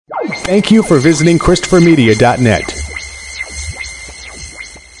Thank you for visiting ChristopherMedia.net.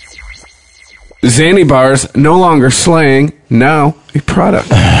 Zanny bars, no longer slang, now a product.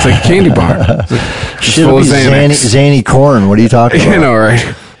 It's like a candy bar. It's full of Zanny corn. What are you talking about? You know, right?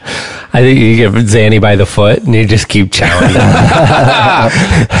 I think you get Zanny by the foot and you just keep chowing.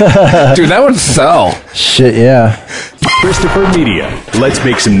 Dude, that would sell. Shit, yeah. Christopher Media. Let's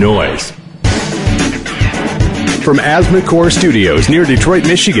make some noise. From Asthma Core Studios near Detroit,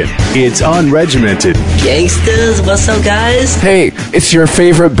 Michigan, it's Unregimented. Gangsters, what's up, guys? Hey, it's your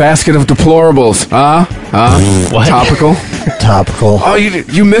favorite basket of deplorables. What? Topical? Topical. Oh,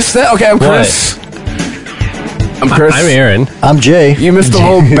 you missed that? Okay, I'm Chris. I'm Chris. I'm Aaron. I'm Jay. You missed the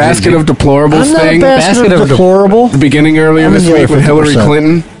whole basket of deplorables I'm not thing. a basket of deplorable. The beginning earlier I'm this in the week with other Hillary 50%.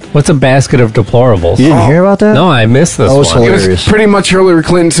 Clinton. What's a basket of deplorables? You didn't hear about that? No, I missed this That was one. It hilarious. was pretty much Hillary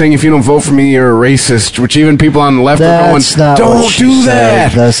Clinton saying, if you don't vote for me, you're a racist, which even people on the left That's are going, not what don't she do said.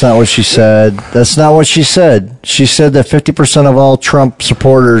 that. That's not what she said. That's not what she said. She said that 50% of all Trump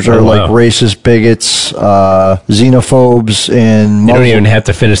supporters are like racist, bigots, xenophobes, and You don't even have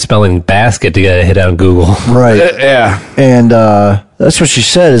to finish spelling basket to get a hit on Google. right. Yeah. And that's what she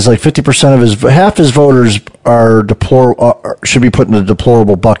said. Is like 50% of half his voters are should be put in a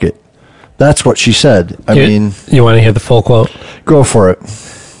deplorable bucket. That's what she said. I mean, you want to hear the full quote? go for it.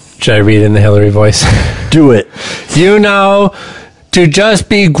 Should I read it in the Hillary voice? Do it. You know, to just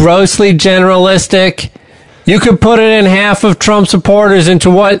be grossly generalistic, you could put it in half of Trump supporters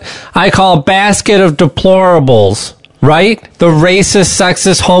into what I call a basket of deplorables, right? The racist,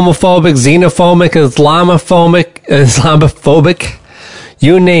 sexist, homophobic, xenophobic, Islamophobic,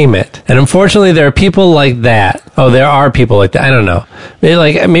 you name it. And unfortunately, there are people like that. Oh, there are people like that. I don't know.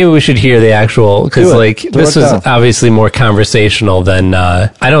 Maybe we should hear the actual, because this is obviously more conversational than,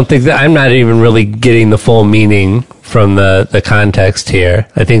 I don't think that, I'm not even really getting the full meaning from the context here.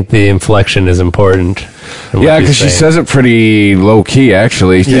 I think the inflection is important. Yeah, because she says it pretty low key,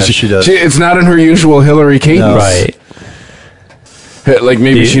 actually. Yeah, she does. It's not in her usual Hillary cadence. No. Right. Like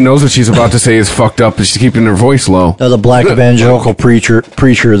maybe she knows what she's about to say is fucked up, and she's keeping her voice low. The black evangelical preacher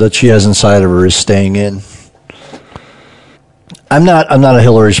that she has inside of her is staying in. I'm not a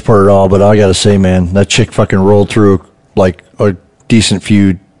Hillary supporter at all, but I gotta say, man, that chick fucking rolled through like a decent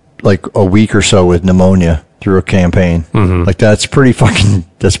feud, like a week or so with pneumonia through a campaign. Mm-hmm. Like that's pretty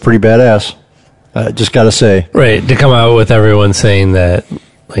badass. Just gotta say, right, to come out with everyone saying that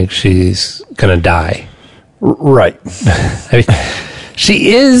like she's gonna die. Right. I mean,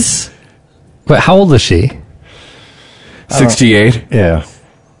 she is. But how old is she? 68. Yeah.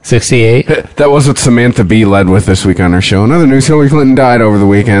 68? That was what Samantha Bee led with this week on her show. Another news: Hillary Clinton died over the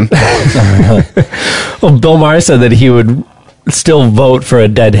weekend. Well, Bill Maher said that he would still vote for a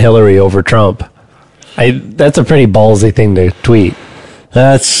dead Hillary over Trump. That's a pretty ballsy thing to tweet.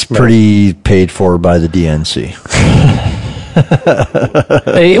 That's pretty paid for by the DNC.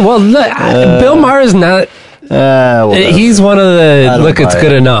 Bill Maher is not. He's one of the look. It's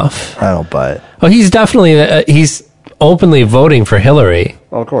good enough. I don't buy it. Well, he's definitely he's openly voting for Hillary.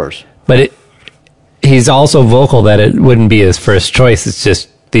 Well, of course, but he's also vocal that it wouldn't be his first choice. It's just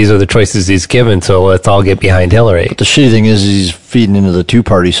these are the choices he's given. So let's all get behind Hillary. But the shitty thing is he's feeding into the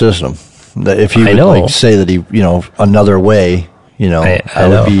two-party system. That if he would say that he, another way. I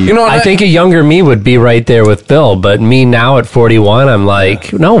would be. I think a younger me would be right there with Bill, but me now at 41, I'm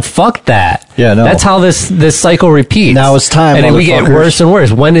like, no, fuck that. Yeah, no. That's how this cycle repeats. Now it's time, and then we get worse and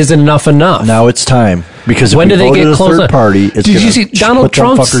worse. When is enough? Now it's time because when if do we they get a close? Third party, it's Did you see Donald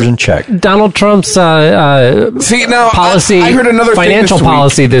Trump's fuckers in check? Donald Trump's policy, I heard another financial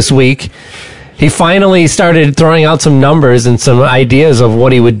policy this week. He finally started throwing out some numbers and some ideas of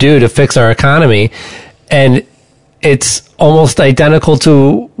what he would do to fix our economy, and it's almost identical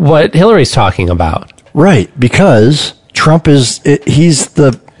to what Hillary's talking about. Right, because Trump he's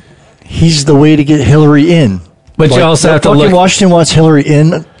the way to get Hillary in. But you also have to look. Washington wants Hillary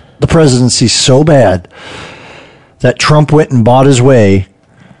in the presidency so bad that Trump went and bought his way.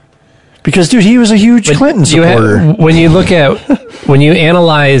 Because, dude, he was a huge Clinton supporter. When you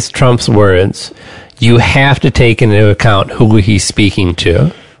analyze Trump's words, you have to take into account who he's speaking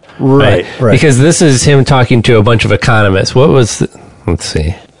to. Right. Because this is him talking to a bunch of economists. Let's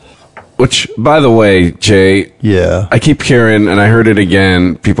see. Which, by the way, Jay, yeah, I keep hearing, and I heard it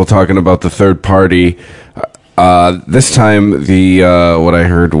again, people talking about the third party. This time, what I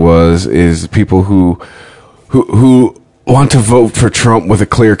heard is people who want to vote for Trump with a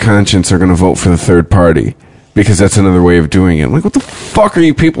clear conscience are going to vote for the third party because that's another way of doing it. I'm like, what the fuck are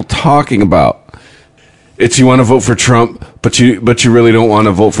you people talking about? It's you want to vote for Trump, but you really don't want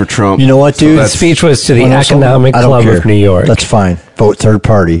to vote for Trump. You know what, dude? The speech was to the Economic Club of New York. That's fine. Vote third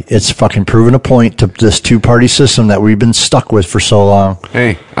party. It's fucking proven a point to this two-party system that we've been stuck with for so long.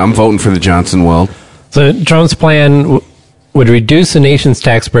 Hey, I'm voting for the Johnson Weld. So Trump's plan would reduce the nation's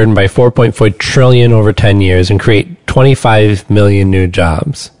tax burden by $4.4 trillion over 10 years and create 25 million new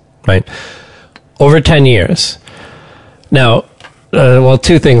jobs, right? Over 10 years. Now,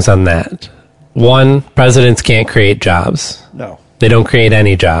 two things on that. One, presidents can't create jobs. No. They don't create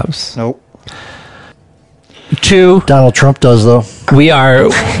any jobs. Nope. Two, Donald Trump does, though.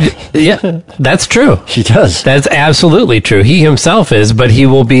 Yeah, that's true. He does. That's absolutely true. He himself is, but he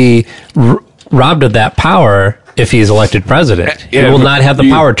will be robbed of that power if he's elected president. Yeah, he will not have the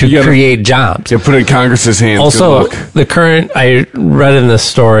power to create jobs. Yeah, put it in Congress's hands. Also, I read in this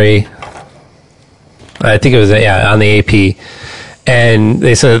story, I think it was, on the AP, and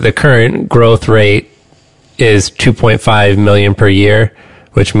they said the current growth rate is 2.5 million per year,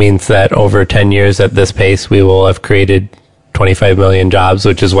 which means that over 10 years at this pace, we will have created 25 million jobs,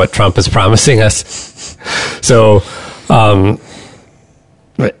 which is what Trump is promising us. So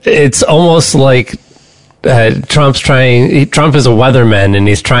it's almost like Trump is a weatherman, and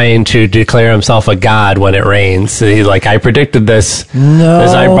he's trying to declare himself a god when it rains. He's like, I predicted this. No.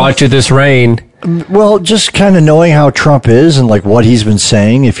 As I brought you this rain. Well, just kind of knowing how Trump is and like what he's been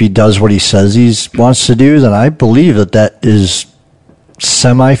saying, if he does what he says he wants to do, then I believe that is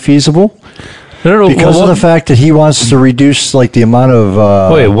semi-feasible. Because of the fact that he wants to reduce like the amount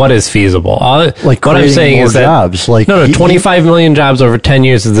of wait, what is feasible? Like what I'm saying is that jobs. Like 25 million jobs over 10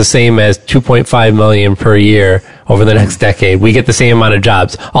 years is the same as 2.5 million per year over the next decade. We get the same amount of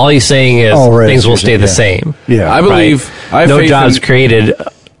jobs. All he's saying is things will stay the same. Yeah, I believe no jobs created.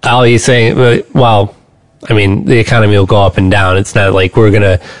 All he's saying, well, I mean, the economy will go up and down. It's not like we're going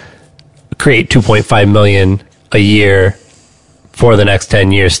to create 2.5 million a year for the next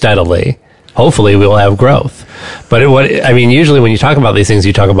 10 years steadily. Hopefully we will have growth. But usually when you talk about these things,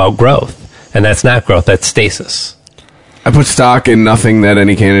 you talk about growth. And that's not growth, that's stasis. I put stock in nothing that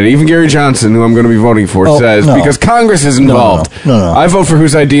any candidate, even Gary Johnson, who I'm going to be voting for, says, because Congress is involved. No. I vote for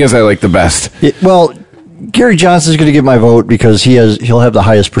whose ideas I like the best. Gary Johnson's going to get my vote because he'll have the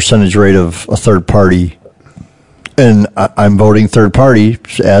highest percentage rate of a third party. And I'm voting third party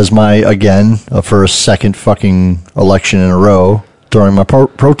as for a second fucking election in a row, throwing my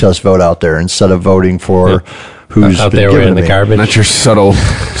protest vote out there instead of voting for who's out there in the garbage. Not your subtly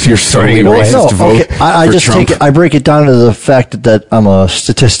racist vote. Okay. I just Trump. I break it down to the fact that I'm a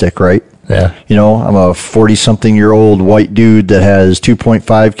statistic, right? Yeah. I'm a 40-something-year-old white dude that has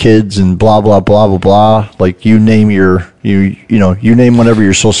 2.5 kids and blah blah blah blah blah. Like you name you name whatever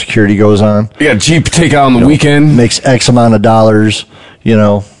your Social Security goes on. Yeah, Jeep take out on the weekend. Makes X amount of dollars.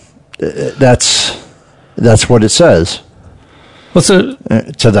 That's what it says. Well, so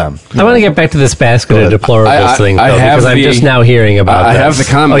to them. I want to get back to this basket of deplorables thing, because I'm just now hearing about I this. have the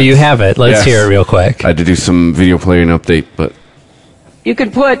comment. Oh, you have it. Let's hear it real quick. I had to do some video playing update, but you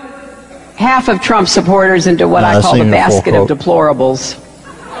could put half of Trump supporters into what I call the basket of deplorables.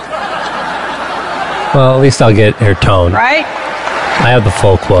 Well, at least I'll get her tone. Right? I have the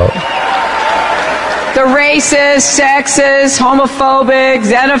full quote. The racist, sexist, homophobic,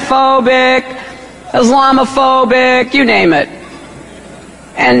 xenophobic, Islamophobic, you name it.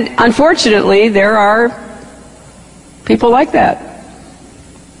 And unfortunately, there are people like that.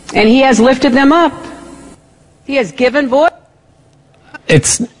 And he has lifted them up. He has given voice.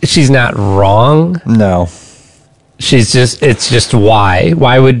 She's not wrong. No. It's just why?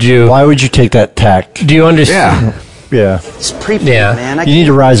 Why would you take that tact? Do you understand? Yeah. It's pretty, man. You need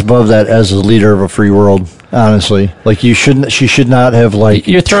to rise above that as a leader of a free world, honestly. Like she should not have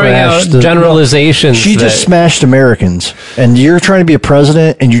You're throwing out generalizations. She just smashed Americans. And you're trying to be a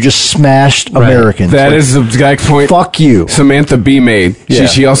president and you just smashed Americans. That is the exact point. Fuck you. Samantha Bee made. Yeah.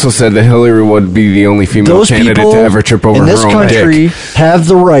 She also said that Hillary would be the only female candidate to ever trip over her own dick. In this country have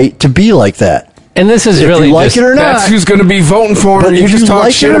the right to be like that. And this is really you like it or not. That's who's going to be voting for him. You just talk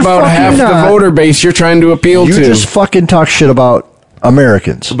shit about half the voter base you're trying to appeal to. You just fucking talk shit about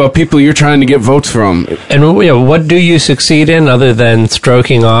Americans. About people you're trying to get votes from. And what do you succeed in other than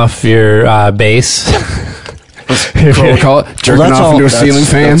stroking off your base? Call it jerking off into a ceiling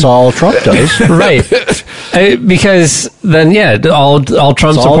fan. That's all Trump does. Right. Because then, all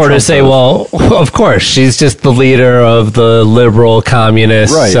Trump supporters say, well, of course, she's just the leader of the liberal,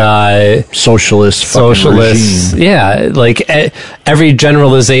 communist, socialist regime. Yeah, like every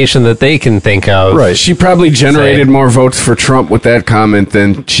generalization that they can think of. Right. She probably generated more votes for Trump with that comment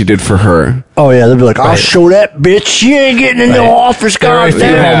than she did for her. Oh, yeah, they'll be like, I'll show that bitch. She ain't getting in the office, There were a few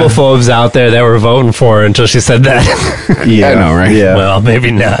homophobes out there that were voting for her until she said that. Yeah, I know, right? Yeah. Well,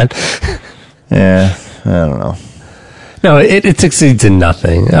 maybe not. Yeah, I don't know. No, it succeeds in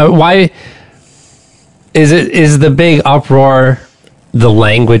nothing. Why is the big uproar the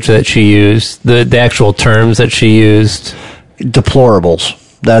language that she used, the actual terms that she used? Deplorables.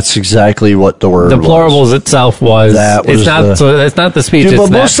 That's exactly what the word Deplorables itself was. It's not the speech. Dude, it's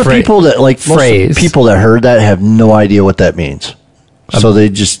but most of the people that phrase. people that heard that have no idea what that means. So they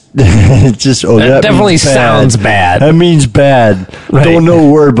just that definitely sounds bad. That means bad. Right. Don't know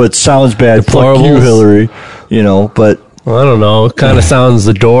a word, but sounds bad. Fuck you, Hilary. But well, I don't know. It kind of sounds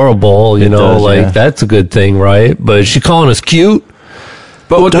adorable. That's a good thing, right? But is she calling us cute?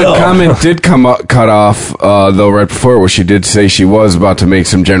 But what the comment did cut off, though, right before, where she did say she was about to make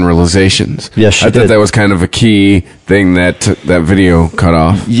some generalizations. Yes, she I did. thought that was kind of a key thing that video cut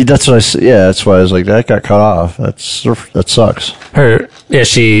off. Yeah, that's what I said. Yeah, that's why I was like, that got cut off. That sucks.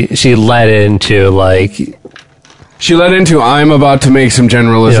 She led into She led into, I'm about to make some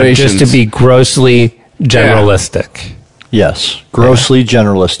generalizations. just to be grossly generalistic. Yes, grossly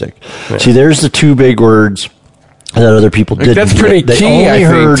generalistic. Yeah. See, there's the two big words that other people didn't. That's pretty key, I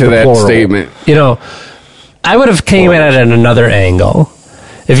think, to that statement. I would have came at it at another angle.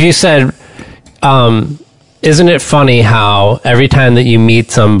 If you said, isn't it funny how every time that you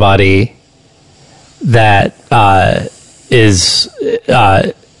meet somebody that is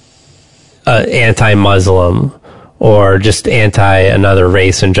anti-Muslim or just anti another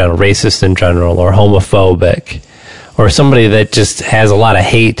race in general, racist in general, or homophobic, or somebody that just has a lot of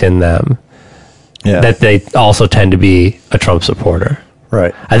hate in them, that they also tend to be a Trump supporter.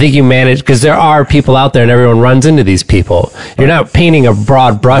 Right. I think you manage, because there are people out there and everyone runs into these people. You're not painting a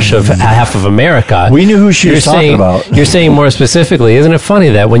broad brush of half of America. We knew who she was talking about. You're saying more specifically, isn't it funny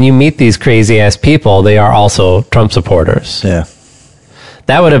that when you meet these crazy ass people, they are also Trump supporters? Yeah.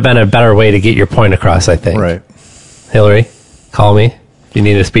 That would have been a better way to get your point across, I think. Right. Hilary, call me if you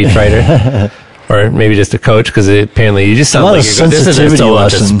need a speechwriter. Or maybe just a coach, because apparently you just sound like this isn't so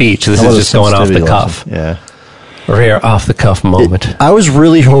much a speech. This is just going off the cuff. Yeah. Or here, off the cuff moment. I was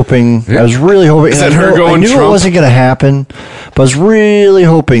really hoping. Is that her going I knew Trump? It wasn't going to happen, but I was really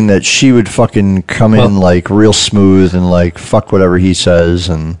hoping that she would fucking come in like real smooth and like fuck whatever he says.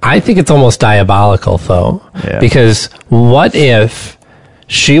 And I think it's almost diabolical, though, because what if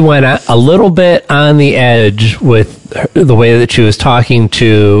she went a little bit on the edge with the way that she was talking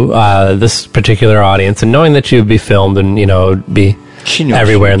to this particular audience, and knowing that she would be filmed and be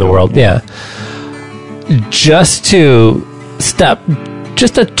everywhere in the world, just to step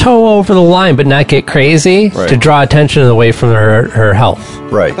just a toe over the line, but not get crazy, to draw attention away from her health.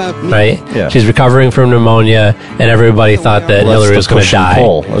 Right. Yeah. She's recovering from pneumonia, and everybody thought that Hillary was going to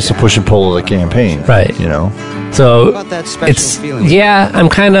die. That's the push and pull of the campaign. Right. So I'm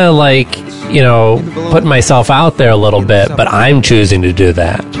kind of putting myself out there a little bit, but I'm choosing to do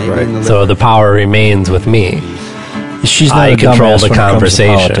that. Right. So the power remains with me. She's not I control the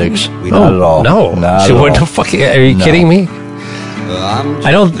conversation. Not at all. No, she wouldn't. Fucking. Are you kidding me?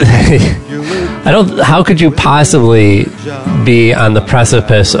 I don't. How could you possibly be on the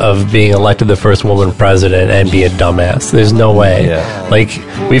precipice of being elected the first woman president and be a dumbass? There's no way. Yeah.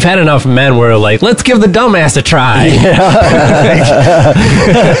 We've had enough men where let's give the dumbass a try.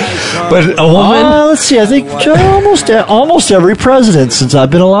 But a woman. Let's see. I think almost every president since I've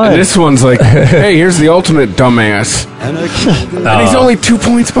been alive. And this one's like, hey, here's the ultimate dumbass, and he's only 2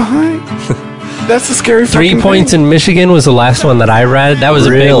 points behind. That's the scary 3 points in Michigan was the last one that I read. That was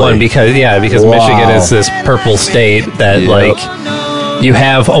a big one because Michigan is this purple state that you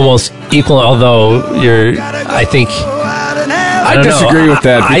have almost equal, although I disagree with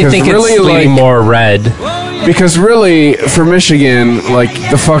that. I think really it's leaning more red. Because really, for Michigan,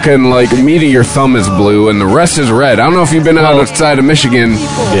 the fucking meat of your thumb is blue and the rest is red. I don't know if you've been outside of Michigan.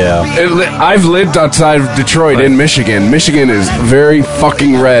 Yeah. I've lived outside of Detroit in Michigan. Michigan is very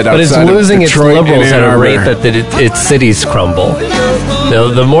fucking red outside of Detroit. But it's losing its liberals at a rate that its cities crumble.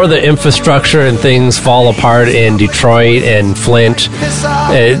 The more the infrastructure and things fall apart in Detroit and Flint,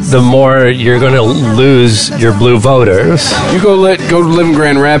 the more you're going to lose your blue voters. You go live in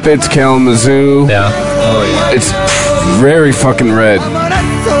Grand Rapids, Kalamazoo. Yeah. It's very fucking red.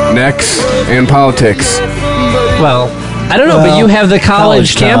 Necks and politics. Well, I don't know, but you have the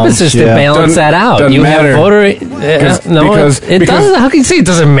college campuses to balance that out. Doesn't matter. Have voter. It doesn't. How can you say it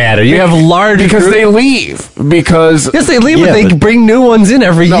doesn't matter? You have large because they leave. Yes, they leave, but they bring new ones in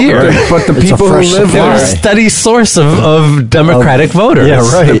every year. But the people who live there, they're a steady source of Democratic voters. Yeah,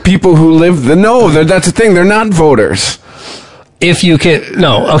 right. The people who live that's the thing. They're not voters. If you can,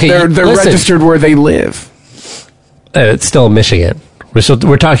 no, okay. They're listen. registered where they live. It's still Michigan.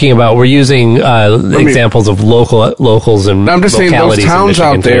 We're talking about, we're using examples of locals and I'm just saying those towns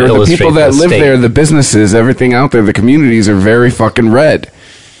out there, the people that live there, the businesses, everything out there, the communities are very fucking red.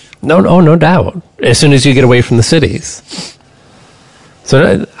 No doubt. As soon as you get away from the cities.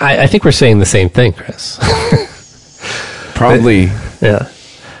 So I think we're saying the same thing, Chris. Probably. Yeah.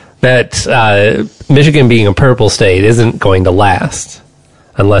 That Michigan being a purple state isn't going to last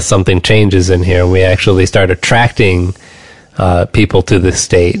unless something changes in here and we actually start attracting people to the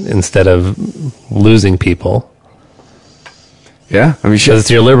state instead of losing people. Yeah, I mean, because it's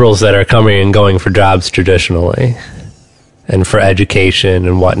your liberals that are coming and going for jobs traditionally, and for education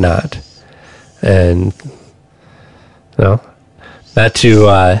and whatnot, and not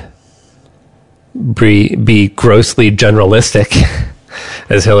to be grossly generalistic,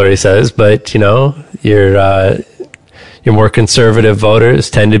 as Hilary says, but your more conservative voters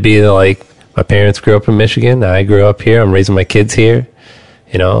tend to be like, my parents grew up in Michigan. I grew up here. I'm raising my kids here.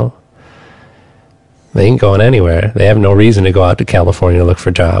 They ain't going anywhere. They have no reason to go out to California to look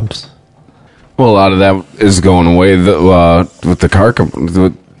for jobs. Well, a lot of that is going away with the car company.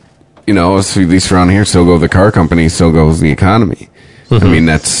 At least around here, so go the car company, so goes the economy. Mm-hmm. I mean,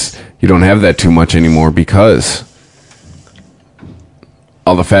 you don't have that too much anymore because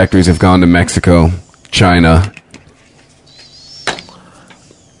all the factories have gone to Mexico, China.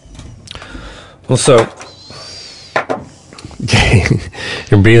 Well, so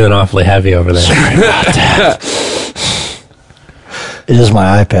you're breathing awfully heavy over there. Sorry about that. It is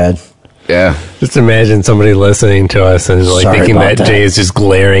my iPad. Yeah. Just imagine somebody listening to us and thinking that Jay is just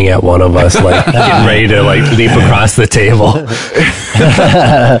glaring at one of us, getting ready to leap across the table.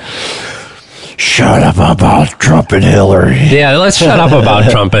 Shut up about Trump and Hillary. Yeah, let's shut up about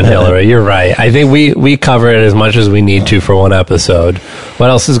Trump and Hillary. You're right. I think we cover it as much as we need to for one episode. What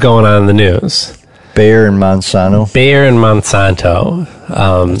else is going on in the news? Bayer and Monsanto.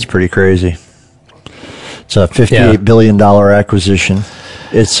 That's pretty crazy. It's a $58 billion acquisition.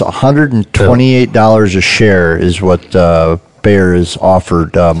 It's $128 a share is what Bayer has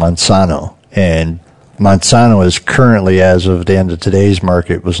offered Monsanto. And Monsanto is currently, as of the end of today's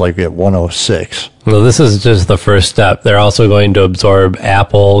market, was at 106. Well, this is just the first step. They're also going to absorb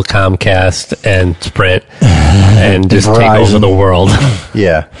Apple, Comcast, and Sprint, and just take over the world.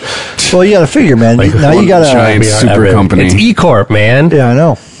 Yeah. Well, you got to figure, man. Now you got a giant super company. It's E Corp, man. Yeah, I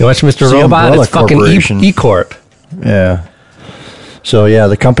know. You watch Mr. Robot? It's fucking E Corp. Yeah. So yeah,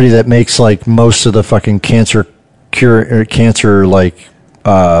 the company that makes most of the fucking cancer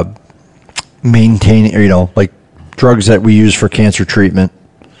maintaining, drugs that we use for cancer treatment.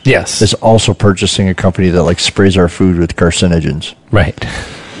 Yes. Is also purchasing a company that sprays our food with carcinogens. Right.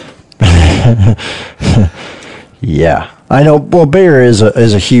 Yeah. I know. Well, Bayer is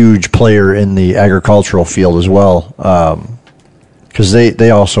a huge player in the agricultural field as well. Because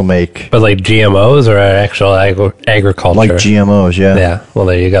they also make... But GMOs or actual agriculture? Like GMOs, yeah. Yeah, well,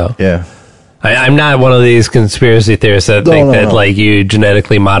 there you go. Yeah. I'm not one of these conspiracy theorists that think that you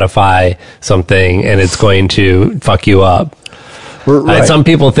genetically modify something and it's going to fuck you up. Right. Some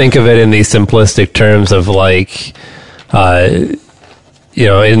people think of it in these simplistic terms of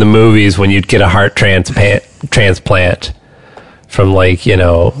in the movies when you'd get a heart transplant from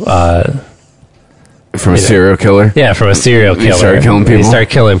from a serial killer? Yeah, from a serial killer. You start killing people? You start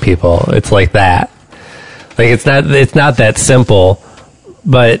killing people. It's like that. It's not that simple,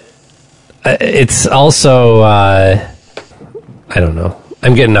 but it's also, I don't know.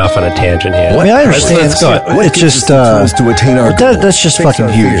 I'm getting off on a tangent here. Well, I understand. Let's go. It's just, that's just fucking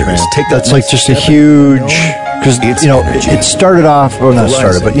huge, man. That's just a huge, because, it started off, well, not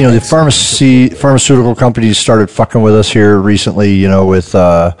started, but, the pharmaceutical companies started fucking with us here recently, with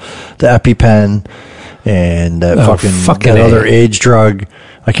the EpiPen and that fucking other AIDS drug.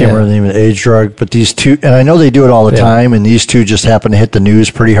 I can't remember the name of the AIDS drug, but these two, and I know they do it all the time, and these two just happen to hit the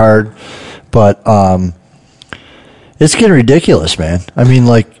news pretty hard, but it's getting ridiculous, man. I mean,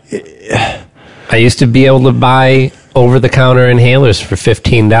 I used to be able to buy over-the-counter inhalers for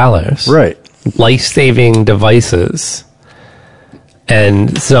 $15. Right. Life-saving devices. And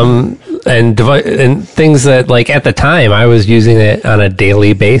and things that, at the time, I was using it on a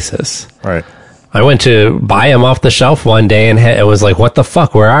daily basis. Right. I went to buy them off the shelf one day, and it was like, what the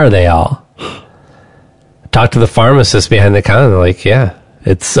fuck? Where are they all? Talked to the pharmacist behind the counter. They're like, yeah.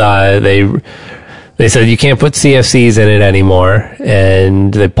 It's, they said you can't put CFCs in it anymore,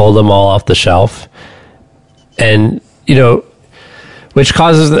 and they pulled them all off the shelf. And, which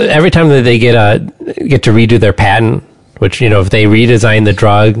causes, every time that they get to redo their patent which, if they redesign the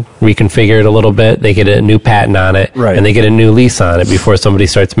drug, reconfigure it a little bit, they get a new patent on it, Right. and they get a new lease on it before somebody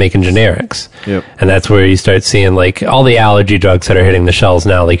starts making generics. Yep. And that's where you start seeing, like, all the allergy drugs that are hitting the shelves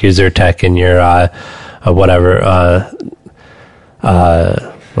now, like your Zyrtec and your,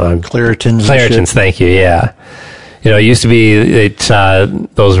 Claritins, thank you, yeah. It used to be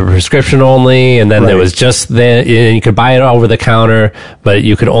those were prescription only, and then there was just you could buy it over the counter, but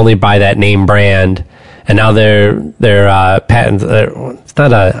you could only buy that name brand. And now their patents, it's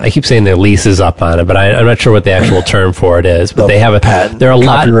not I keep saying their lease is up on it, but I'm not sure what the actual term for it is. But they have patent, they're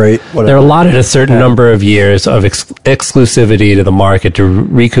copyright, they're allotted a certain number of years of exclusivity to the market to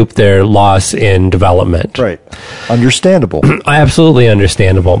recoup their loss in development. Right. Understandable. Absolutely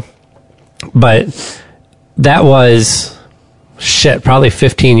understandable. But that was probably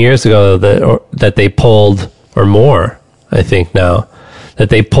 15 years ago that they pulled, or more, I think now, that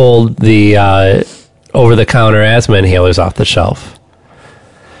they pulled the over-the-counter asthma inhalers off the shelf.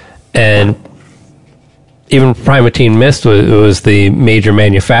 And even Primatene Mist was the major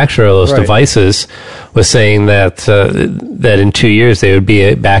manufacturer of those devices, was saying that in 2 years they would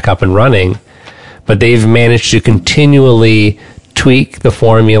be back up and running. But they've managed to continually tweak the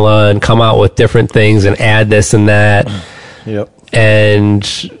formula and come out with different things and add this and that. Yep.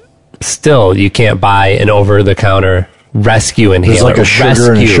 And still, you can't buy an over-the-counter rescue inhaler. There's like a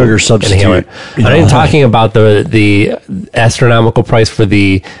sugar and a sugar substitute. Inhaler. I'm even talking about the astronomical price for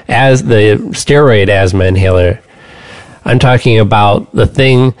the steroid asthma inhaler. I'm talking about the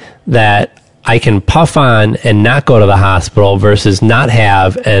thing that I can puff on and not go to the hospital versus not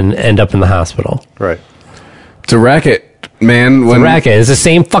have and end up in the hospital. Right. It's a racket, man. It's a racket. It's the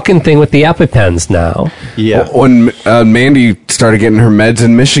same fucking thing with the EpiPens now. Yeah. When Mandy started getting her meds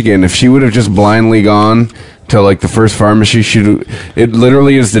in Michigan, if she would have just blindly gone to like the first pharmacy, it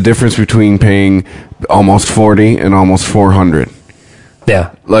literally is the difference between paying almost $40 and almost $400.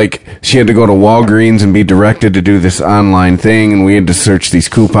 Yeah. Like, she had to go to Walgreens and be directed to do this online thing, and we had to search these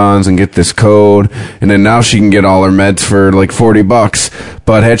coupons and get this code, and then now she can get all her meds for like $40.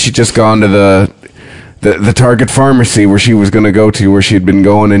 But had she just gone to the Target pharmacy where she was going to go to, where she had been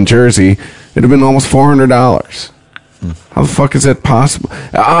going in Jersey, it'd have been almost $400. How the fuck is that possible?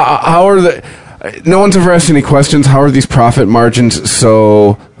 How are the... No one's ever asked any questions. How are these profit margins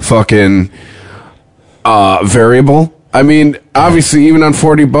so fucking variable? I mean, obviously, even on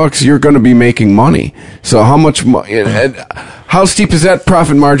 $40, you're going to be making money. So how steep is that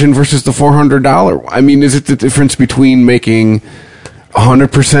profit margin versus the $400? I mean, is it the difference between making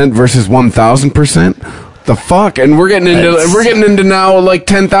 100% versus 1,000%? The fuck? And we're getting into now like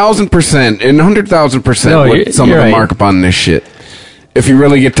 10,000% and 100,000% with some of the markup on this shit. If you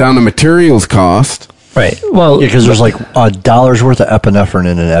really get down to materials cost. Right. Well, because there's like $1 worth of epinephrine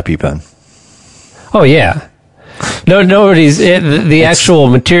in an EpiPen. Oh, yeah. No, the actual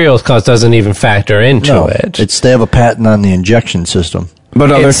materials cost doesn't even factor into it. They have a patent on the injection system. But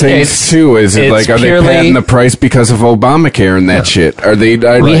other things too, are they patenting the price because of Obamacare and that shit? Are they?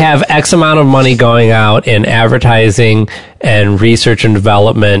 We have X amount of money going out in advertising and research and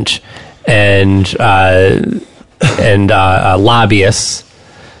development and lobbyists,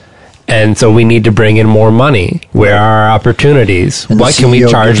 and so we need to bring in more money. Where are our opportutes? And what can we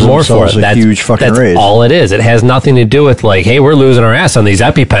charge more for? That's huge fucking raise. All it is. It has nothing to do with like, hey, we're losing our ass on these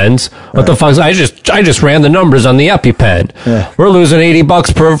EpiPens. What the fuck? I just ran the numbers on the EpiPen. Yeah. We're losing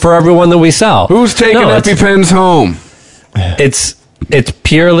 $80 for every one that we sell. Who's taking EpiPens home? It's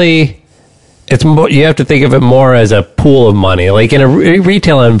purely. It's more, you have to think of it more as a pool of money. Like in a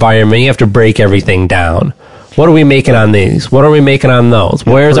retail environment, you have to break everything down. What are we making on these? What are we making on those?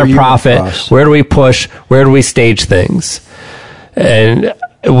 Where's our profit? Where do we push? Where do we stage things? And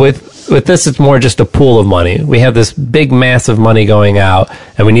with this, it's more just a pool of money. We have this big, massive money going out,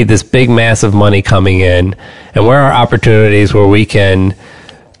 and we need this big, massive money coming in. And where are opportunities where we can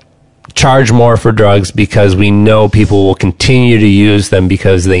charge more for drugs because we know people will continue to use them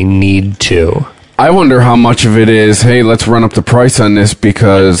because they need to? I wonder how much of it is, hey, let's run up the price on this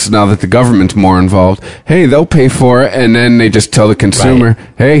because now that the government's more involved, hey, they'll pay for it, and then they just tell the consumer,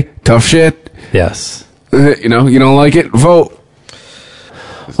 hey, tough shit. Yes. You don't like it? Vote.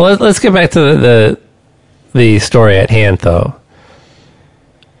 Well, let's get back to the story at hand, though.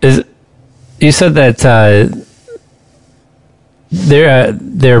 You said that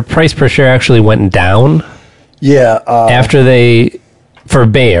their price per share actually went down? Yeah. For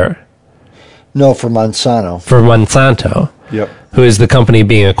Bayer. No, for Monsanto. For Monsanto. Yep. Who is the company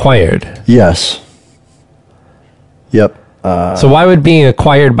being acquired? Yes. Yep. So why would being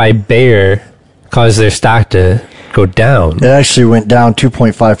acquired by Bayer cause their stock to go down. It actually went down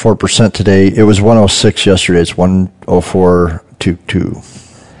 2.54% today. It was 106 yesterday. It's 104.22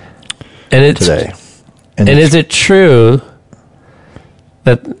 today. And is it true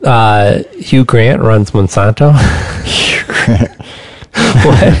that Hugh Grant runs Monsanto? Hugh Grant.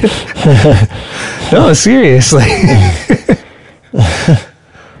 What? No, seriously.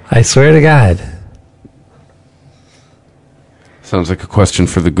 I swear to God. Sounds like a question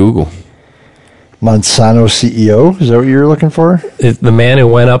for the Google. Monsanto CEO? Is that what you're looking for? Is the man who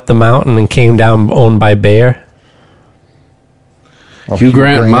went up the mountain and came down owned by Bayer? Oh, Hugh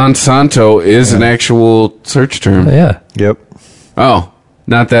Grant Monsanto is an actual search term. Yeah. Yep. Oh,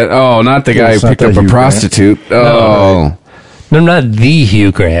 not that. Oh, not the guy who picked up a prostitute. Grant. Oh. No, not the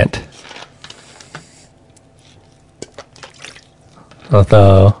Hugh Grant.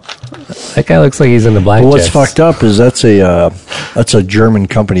 Although, that guy looks like he's in the black What's jets. fucked up is that's a German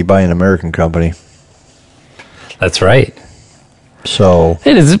company buying an American company. That's right. So,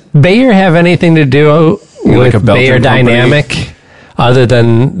 hey, does Bayer have anything to do with like a Bayer Belgian Dynamic other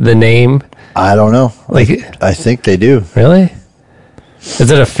than the name? I don't know. Like, I think they do. Really?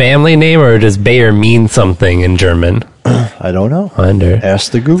 Is it a family name, or does Bayer mean something in German? I don't know. I wonder.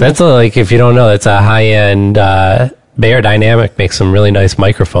 Ask the Google. That's like, if you don't know, that's a high-end Bayer Dynamic makes some really nice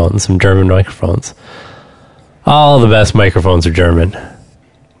microphones, some German microphones. All the best microphones are German.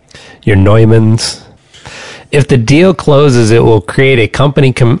 Your Neumanns. If the deal closes, it will create a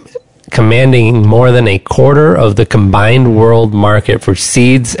company commanding more than a quarter of the combined world market for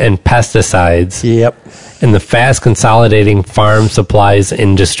seeds and pesticides. Yep. In the fast consolidating farm supplies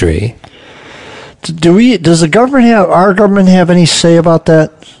industry. Does our government have any say about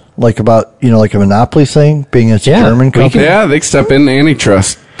that? Like about, like a monopoly thing, being it's a German company? Yeah, they step in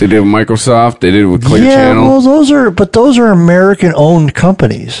antitrust. They did it with Microsoft. They did it with Clear Channel. Well, those are American-owned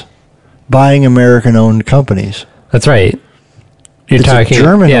companies. Buying American-owned companies. That's right. It's a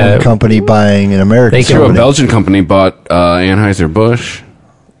German-owned company buying an American company. A Belgian company bought Anheuser-Busch.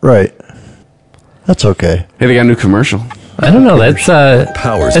 Right. That's okay. Hey, they got a new commercial. I don't know. That's a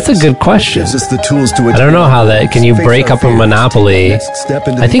good question. I don't know how that. Can you break up a monopoly?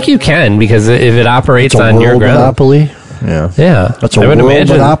 I think you can, because if it operates on your ground. Monopoly? Yeah. Yeah. That's a world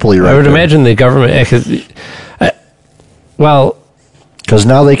monopoly, right? I would imagine the government. Because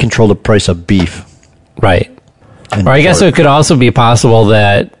now they control the price of beef. Right. Or I guess it could also be possible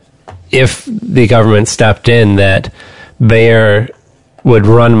that if the government stepped in, that Bayer would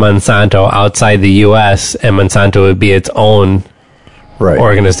run Monsanto outside the U.S. and Monsanto would be its own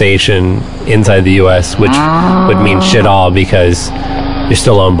organization inside the U.S., which would mean shit all, because you're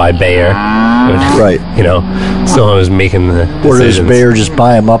still owned by Bayer. Right. Still who's making the decisions. Or does Bayer just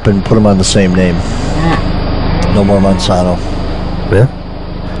buy them up and put them on the same name? No more Monsanto. Yeah.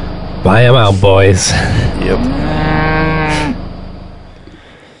 Buy them out, boys. Yep.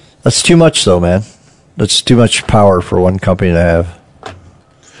 That's too much, though, man. That's too much power for one company to have.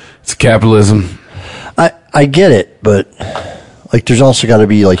 It's capitalism. I get it, but there's also got to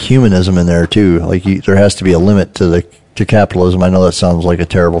be humanism in there too. There has to be a limit to capitalism. I know that sounds like a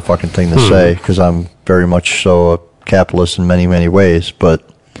terrible fucking thing to say, because I'm very much so a capitalist in many, many ways. But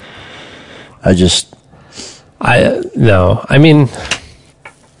I mean,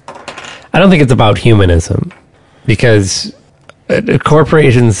 I don't think it's about humanism, because a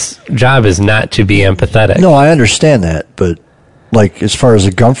corporation's job is not to be empathetic. No, I understand that, but as far as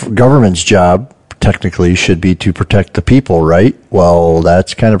the government's job, technically should be to protect the people, right? Well,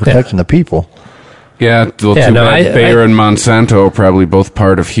 that's kind of protecting the people. Yeah, Bayer and Monsanto are probably both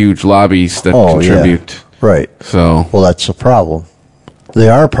part of huge lobbies that contribute. Yeah. Right. So, well, that's the problem. They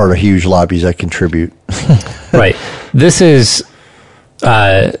are part of huge lobbies that contribute. Right. This is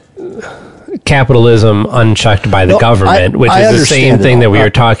capitalism unchecked by the government, which is the same thing that we were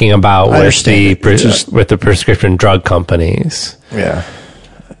talking about with the prescription drug companies. Yeah.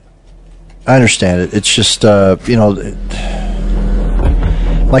 I understand it. It's just, my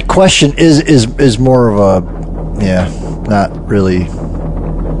question is more of a, not really.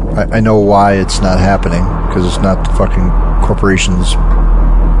 I know why it's not happening, because it's not the fucking corporation's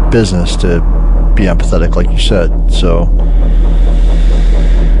business to be empathetic, like you said. So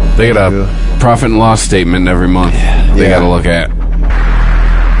they got a profit and loss statement every month. They got to look at.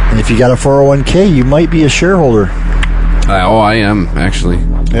 And if you got a 401k, you might be a shareholder. I am actually.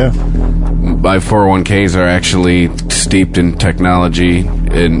 Yeah. My 401ks are actually steeped in technology,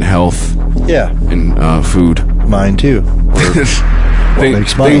 in health, in food. Mine too.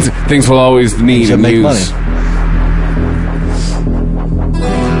 Makes money. Things will always need and make use. Money.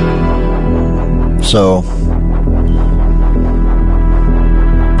 So,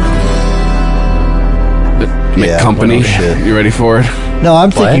 McCompany. no shit. You ready for it? No,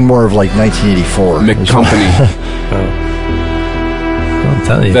 I'm thinking more of like 1984. McCompany. I'm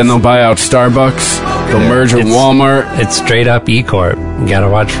telling you. Then they'll buy out Starbucks. They'll merge with Walmart. It's straight up E Corp. You gotta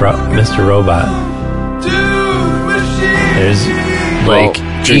watch Mr. Robot. There's like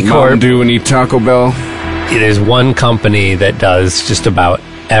drink E Mountain Corp. Dew and eat Taco Bell. There's one company that does just about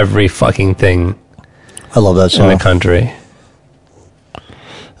every fucking thing I love that in song. the country.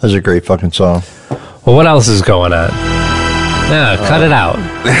 That's a great fucking song. Well, what else is going on? No, cut it out.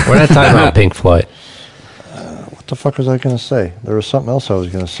 We're not talking about Pink Floyd. What the fuck was I going to say? There was something else I was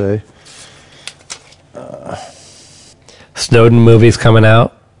going to say. Snowden movie's coming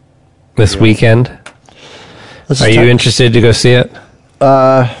out this weekend. Are you interested to go see it?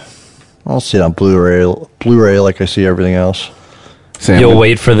 I'll see it on Blu-ray like I see everything else. You'll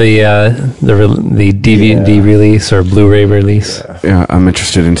wait for the DVD release or Blu-ray release. Yeah, I'm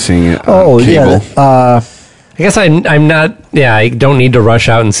interested in seeing it. Oh, on cable. yeah. I guess I'm not. Yeah, I don't need to rush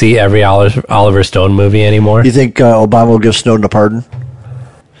out and see every Oliver Stone movie anymore. You think Obama will give Snowden a pardon?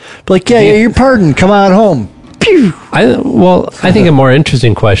 Be like, yeah, you're pardoned. Come on home. Pew. I think a more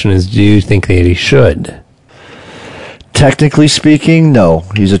interesting question is: do you think that he should? Technically speaking, no.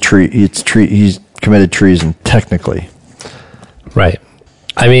 He's he's committed treason. Technically, right.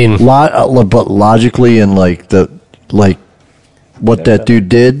 I mean, but logically and like what that dude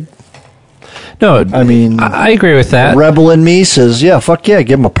did. No, I mean, I agree with that. Rebel in me says, yeah, fuck yeah,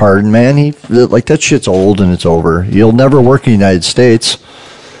 give him a pardon, man. That shit's old and it's over. You'll never work in the United States.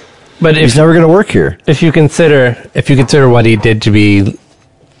 But he's never going to work here. If you consider what he did to be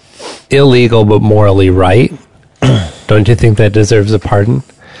illegal but morally right, don't you think that deserves a pardon?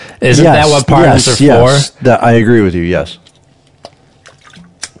 Isn't that what pardons are for? I agree with you. Yes.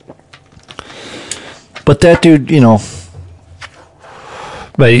 But that dude,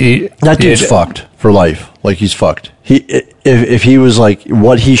 that dude's fucked for life. Like, he's fucked. If he was like,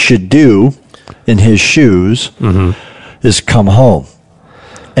 what he should do in his shoes is come home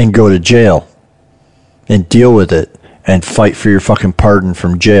and go to jail and deal with it and fight for your fucking pardon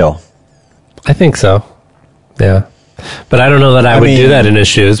from jail. I think so. Yeah. But I don't know that I would do that in his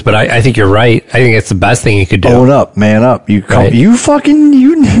shoes, but I think you're right. I think it's the best thing you could do. Own up, man up. It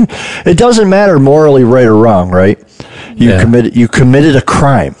doesn't matter morally right or wrong, right? You committed a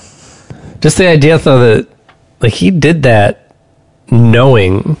crime. Just the idea, though, that like he did that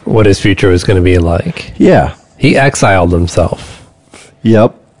knowing what his future was going to be like. Yeah. He exiled himself.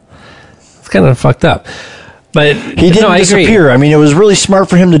 Yep. It's kind of fucked up. But he didn't disappear. I mean, it was really smart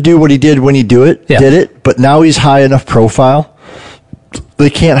for him to do what he did when he did it, but now he's high enough profile. They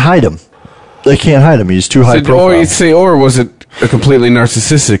can't hide him. He's too high profile. Or was it a completely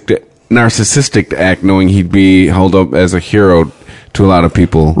narcissistic act, knowing he'd be held up as a hero to a lot of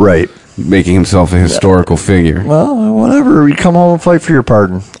people, right? Making himself a historical figure. Well, whatever. You come home and fight for your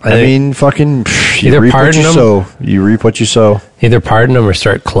pardon. I mean, fucking you reap what you sow. You reap what you sow. Either pardon him or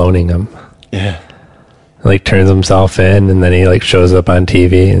start cloning him. Yeah. Like turns himself in, and then he like shows up on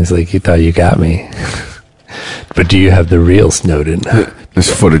TV, and he's like, "You thought you got me, but do you have the real Snowden?"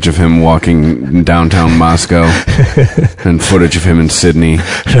 There's footage of him walking in downtown Moscow, and footage of him in Sydney.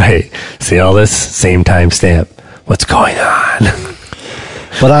 Right. See all this? Same timestamp. What's going on?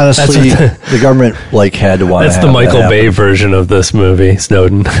 But honestly, the government had to want. That's the Michael Bay version of this movie,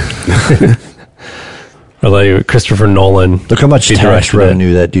 Snowden. Or like Christopher Nolan. Look how much tax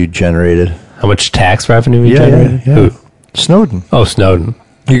revenue that dude generated. How much tax revenue he generated? Yeah. Who? Snowden. Oh, Snowden.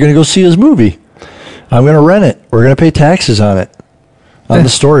 You're going to go see his movie. I'm going to rent it. We're going to pay taxes on it. On the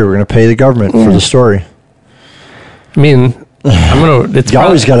story. We're going to pay the government for the story. I mean, you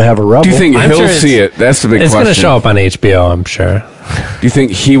always got to have a rebel. Do you think he'll see it? That's the big question. It's going to show up on HBO, I'm sure. Do you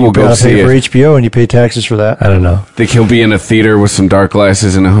think he will go see it? For HBO and you pay taxes for that? I don't know. Think he'll be in a theater with some dark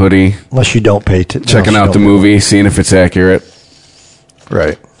glasses and a hoodie? Unless you don't pay checking out the movie, seeing if it's accurate.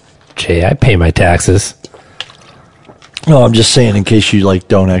 Right. Gee, I pay my taxes. No, I'm just saying in case you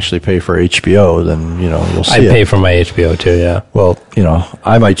don't actually pay for HBO, then you'll see I pay for my HBO too, yeah. Well,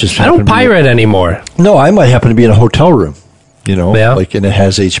 I might just I don't pirate anymore. No, I might happen to be in a hotel room, and it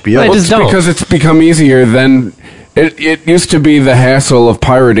has HBO. I just don't. Because it's become easier than it used to be. The hassle of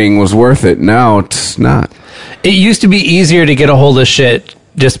pirating was worth it. Now it's not. It used to be easier to get a hold of shit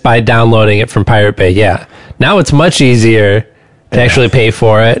just by downloading it from Pirate Bay, yeah. Now it's much easier to actually pay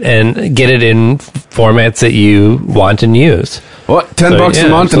for it and get it in formats that you want and use. What, $10 a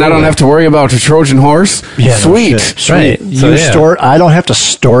month, and I don't have to worry about a Trojan horse? Yeah, sweet. No, sweet. Right. You store it. I don't have to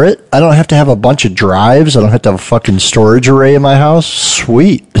store it. I don't have to have a bunch of drives. I don't have to have a fucking storage array in my house.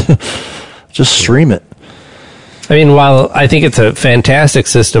 Sweet. Just stream it. I mean, while I think it's a fantastic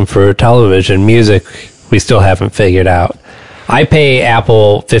system for television, music we still haven't figured out. I pay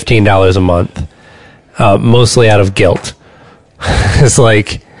Apple $15 a month, mostly out of guilt. It's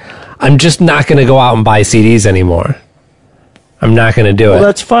like, I'm just not going to go out and buy CDs anymore. I'm not going to do it. Well,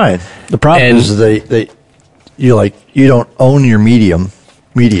 that's fine. The problem is you don't own your media.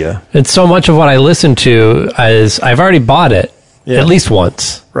 And so much of what I listen to is I've already bought it at least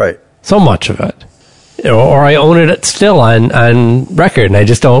once. Right. So much of it. Or I own it still on record, and I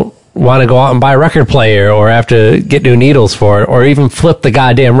just don't want to go out and buy a record player or have to get new needles for it or even flip the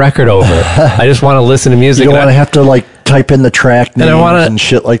goddamn record over. I just want to listen to music. You don't want to have to like type in the track names and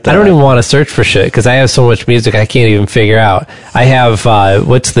shit like that. I don't even want to search for shit because I have so much music I can't even figure out. I have,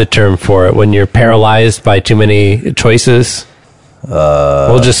 what's the term for it? When you're paralyzed by too many choices?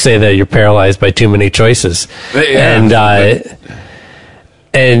 We'll just say that you're paralyzed by too many choices. Yeah.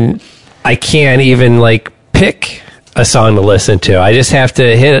 And I can't even like pick a song to listen to. I just have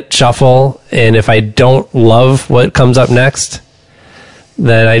to hit shuffle, and if I don't love what comes up next,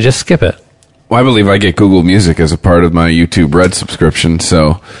 then I just skip it. Well, I believe I get Google Music as a part of my YouTube Red subscription,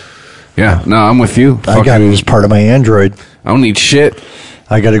 so yeah, no, I'm with you. I got it as part of my Android. I don't need shit.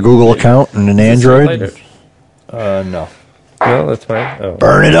 I got a Google account and an Android. No. No, that's fine. Oh.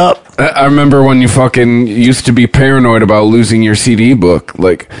 Burn it up. I remember when you fucking used to be paranoid about losing your CD book.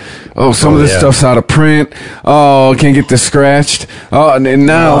 Like, some of this stuff's out of print. Oh, can't get this scratched. Oh, and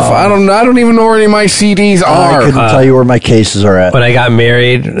now I don't even know where any of my CDs are. I couldn't tell you where my cases are at. When I got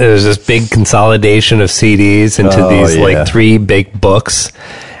married, there was this big consolidation of CDs into these like 3 big books.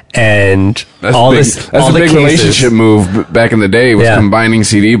 And that's a big relationship move back in the day was combining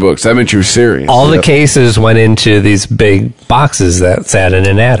CD books. That meant you were serious. All the cases went into these big boxes that sat in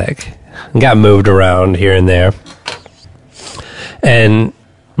an attic and got moved around here and there. And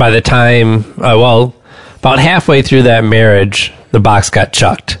by the time, about halfway through that marriage, the box got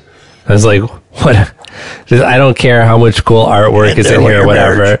chucked. I was like, what? I don't care how much cool artwork is in here or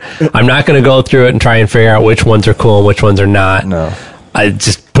whatever. I'm not going to go through it and try and figure out which ones are cool and which ones are not. No. I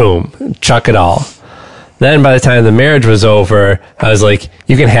just, boom, chuck it all. Then by the time the marriage was over, I was like,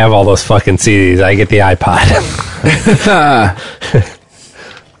 you can have all those fucking CDs. I get the iPod.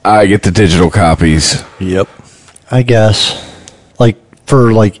 I get the digital copies. Yep. I guess. Like,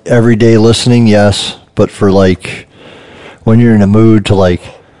 for, like, everyday listening, yes. But for, like, when you're in a mood to, like,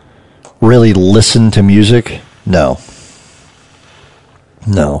 really listen to music, no.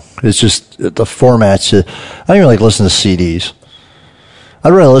 No. It's just, the formats, I don't even like listen to CDs.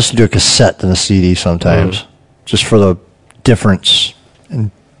 I'd rather listen to a cassette than a CD sometimes, just for the difference.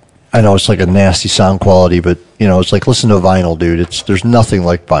 And I know it's like a nasty sound quality, but it's like listen to vinyl, dude. There's nothing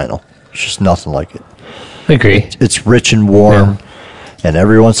like vinyl. It's just nothing like it. I agree. It's rich and warm, and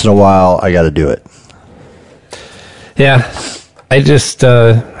every once in a while, I got to do it. Yeah, I just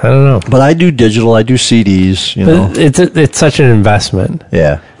I don't know. But I do digital. I do CDs. It's such an investment.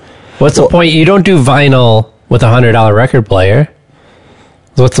 Yeah. What's the point? You don't do vinyl with $100 record player.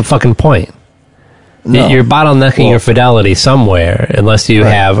 What's the fucking point? No. You're bottlenecking your fidelity somewhere unless you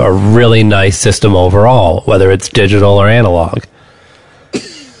have a really nice system overall, whether it's digital or analog.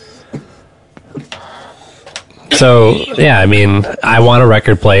 So, yeah, I mean, I want a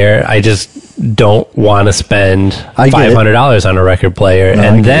record player. I just don't want to spend $500 on a record player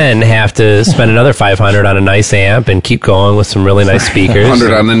and then have to spend another $500 on a nice amp and keep going with some really nice speakers.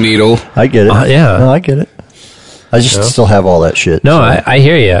 $100 on the needle. I get it. Yeah. No, I get it. I just still have all that shit. No, so I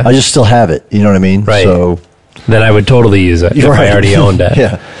hear you. I just still have it. You know what I mean? Right. So then I would totally use it if I already owned it.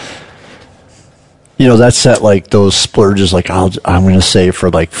 Yeah. That's at like those splurges. Like I'm going to save for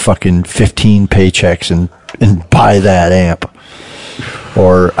like fucking 15 paychecks and buy that amp.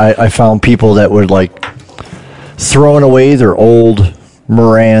 Or I found people that would like throwing away their old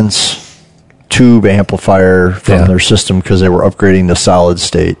Marantz tube amplifier from their system because they were upgrading to solid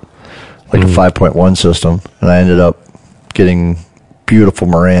state. Like a 5.1 system, and I ended up getting beautiful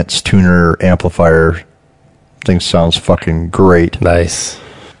Marantz tuner amplifier. Thing sounds fucking great. Nice.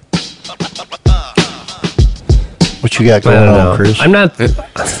 What you got going on, Chris? I'm not.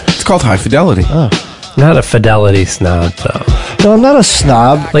 It's called high fidelity. Oh. Not a fidelity snob, though. No, I'm not a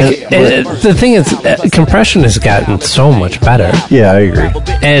snob. Like the thing is, compression has gotten so much better. Yeah, I agree.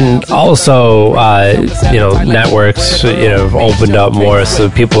 And also, networks, have opened up more, so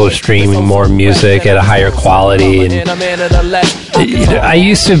people are streaming more music at a higher quality. And I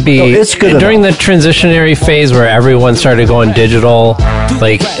used to be during the transitionary phase where everyone started going digital.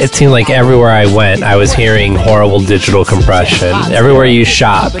 like it seemed like everywhere I went, I was hearing horrible digital compression. Everywhere you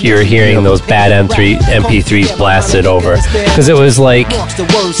shopped, you were hearing those bad MP3s blasted over, because it was like,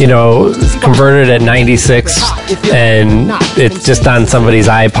 you know, converted at 96, and it's just on somebody's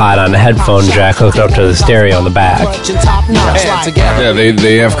iPod on a headphone jack hooked up to the stereo in the back. Yeah,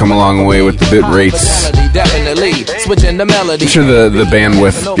 they have come a long way with the bit rates. I'm sure the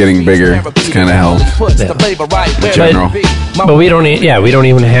bandwidth getting bigger has kind of helped in general. But we don't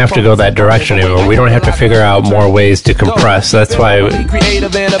even have to go that direction anymore. We don't have to figure out more ways to compress. That's why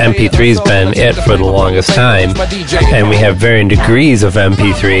MP3's been it for the longest time, and we have varying degrees of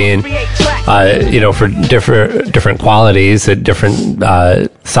MP3, and you know, for different qualities at different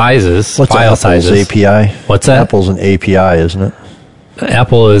sizes, What's file Apple's sizes. API? What's that? Apple's an API, isn't it?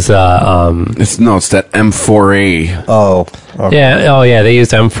 Apple is It's that M4A. Oh, okay. yeah. Oh yeah, they use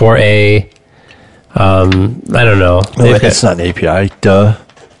M4A. I don't know. It's not an API. Duh.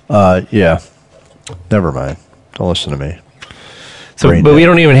 Yeah. Never mind. Don't listen to me. But we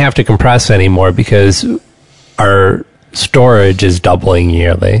don't even have to compress anymore because our storage is doubling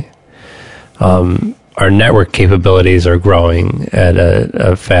yearly. Our network capabilities are growing at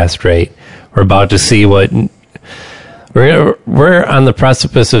a fast rate. We're about to see what we're on the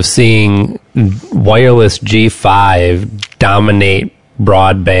precipice of seeing wireless G5 dominate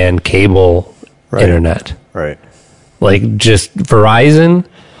broadband cable internet. Right. Like, just Verizon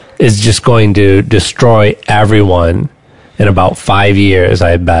is just going to destroy everyone in about 5 years,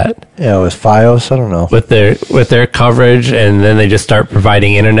 I bet. Yeah, with Fios, I don't know. With their coverage, and then they just start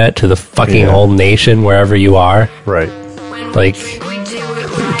providing internet to the fucking whole nation wherever you are. Right. Like,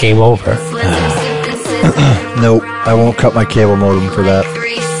 game over. Nope, I won't cut my cable modem for that.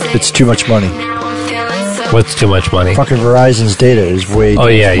 It's too much money. What's too much money? Fucking Verizon's data is way too much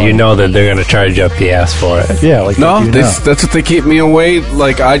money. You know that they're going to charge you up the ass for it. Yeah, like no, that's what they keep me away.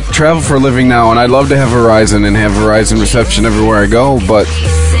 Like, I travel for a living now, and I'd love to have Verizon and have Verizon reception everywhere I go, but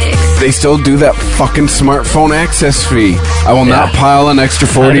they still do that fucking smartphone access fee. I will not pile an extra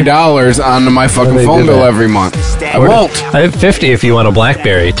 $40 onto my fucking phone bill every month. I won't. I have $50 if you want a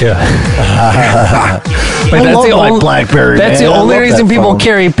BlackBerry too. I love my BlackBerry. That's the only reason people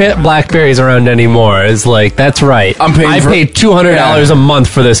carry BlackBerries around anymore. Is like, that's right. I paid $200 a month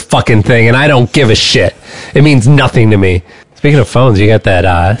for this fucking thing, and I don't give a shit. It means nothing to me. Speaking of phones, you got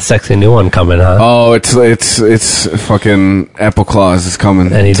that sexy new one coming, huh? Oh, it's fucking Apple Claus is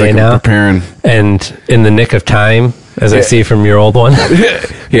coming any day now. Preparing, and in the nick of time, as I see from your old one.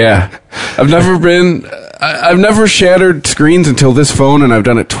 Yeah, I've never shattered screens until this phone, and I've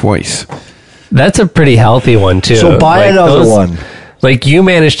done it twice. That's a pretty healthy one too. So buy another one. Like, you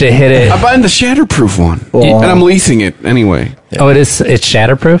managed to hit it. I'm buying the shatterproof one, and I'm leasing it anyway. Oh, it's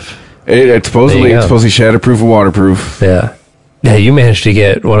shatterproof? It's supposedly shatterproof and waterproof. Yeah. Yeah, you managed to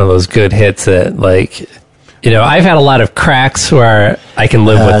get one of those good hits that, like, you know, I've had a lot of cracks where I can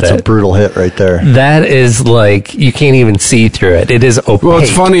live with it. That's a brutal hit right there. That is, like, you can't even see through it. It is opaque. Well, what's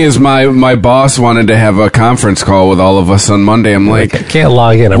funny is my boss wanted to have a conference call with all of us on Monday. I'm like, I can't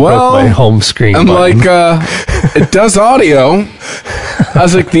log in. I broke my home screen I'm button. like, it does audio. I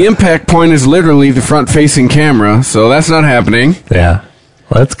was like, the impact point is literally the front-facing camera, so that's not happening. Yeah.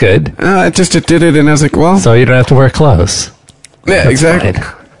 Well, that's good. It did it, and I was like, well... So you don't have to wear clothes. Yeah, That's exactly.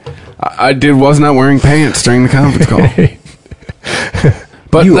 fine. I was not wearing pants during the conference call.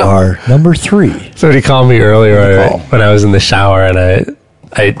 But you are number 3. Somebody called me earlier when I was in the shower, and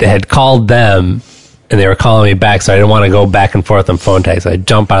I had called them, and they were calling me back, so I didn't want to go back and forth on phone tag. So I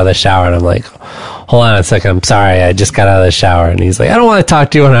jump out of the shower, and I'm like, hold on a second, I'm sorry, I just got out of the shower. And he's like, I don't want to talk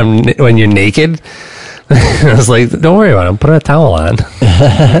to you when you're naked. I was like, don't worry about it. I'm putting a towel on.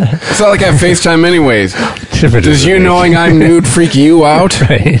 It's not like I have FaceTime anyways. Does you knowing I'm nude freak you out?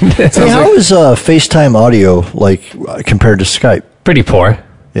 Right. Hey, how is FaceTime audio like compared to Skype? Pretty poor.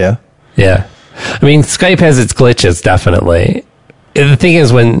 Yeah. Yeah. I mean, Skype has its glitches, definitely. The thing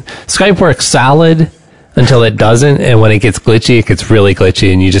is, when Skype works solid until it doesn't, and when it gets glitchy, it gets really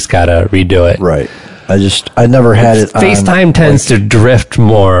glitchy, and you just got to redo it. Right. I never had it on. FaceTime tends to drift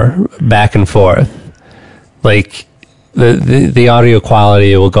more back and forth. Like, the audio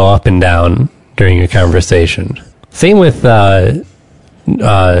quality will go up and down during your conversation. Same with Google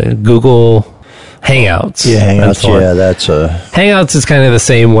Hangouts. Yeah, Hangouts. That's Hangouts is kind of the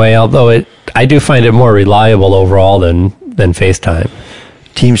same way, although I do find it more reliable overall than FaceTime.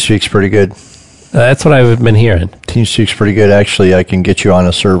 TeamSpeak's pretty good. That's what I've been hearing. TeamSpeak's pretty good. Actually, I can get you on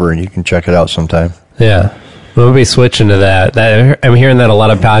a server and you can check it out sometime. Yeah. We'll be switching to that. I'm hearing that a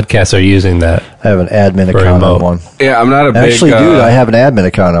lot of podcasts are using that. I have an admin account on one. Yeah, I'm not a big... Actually, dude, I have an admin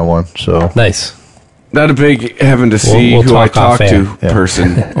account on one. So nice. Not a big having to see We'll who I talk talk to off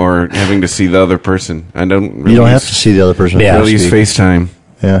person or having to see the other person. I don't. Really You don't have to see the other person. Yeah. really use FaceTime.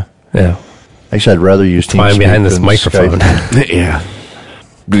 Yeah. Yeah. Actually, I'd rather use TeamSpeak. Why I'm behind this than microphone. Skype. Yeah.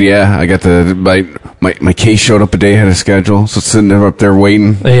 But yeah, I got my case showed up a day ahead of schedule, so sitting there up there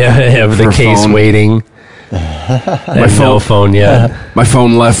waiting. Yeah, with the For case phone. waiting. My no phone yet. My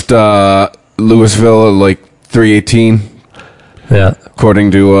phone left Louisville at like 3:18, Yeah.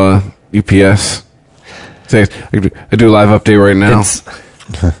 according to UPS. I do a live update right now.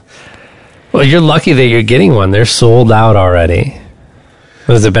 Well, you're lucky that you're getting one. They're sold out already.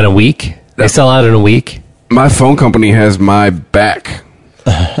 Has it been a week? They sell out in a week? My phone company has my back.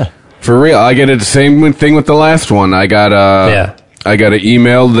 For real. I get the same thing with the last one. I got an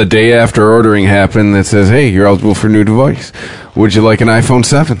email the day after ordering happened that says, "Hey, you're eligible for a new device. Would you like an iPhone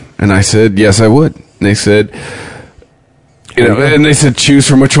 7?" And I said, "Yes, I would." And they said, choose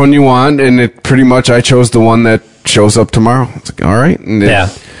from which one you want, and it pretty much I chose the one that shows up tomorrow. It's like, all right. And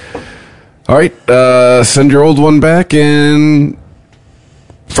all right, send your old one back, and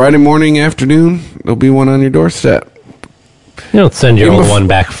Friday morning, afternoon, there'll be one on your doorstep. You don't send your old one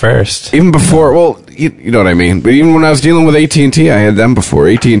back first. Even before, well, you know what I mean. But even when I was dealing with AT&T, I had them before.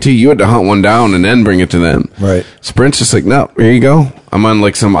 AT&T, you had to hunt one down and then bring it to them. Right. Sprint's just like, no, here you go. I'm on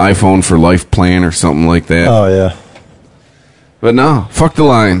like some iPhone for life plan or something like that. Oh, yeah. But no, fuck the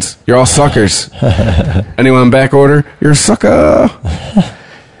lines. You're all suckers. Anyone back order, you're a sucker.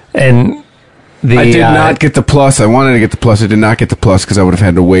 And I did not get the Plus. I wanted to get the Plus. I did not get the Plus because I would have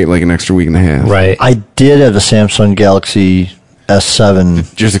had to wait like an extra week and a half. Right. I did have a Samsung Galaxy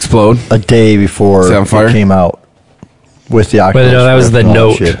S7 Just explode. a day before Set on fire? it came out with the Oculus. But no, that was the and all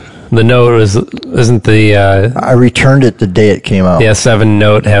Note. shit. The Note isn't the I returned it the day it came out. the S7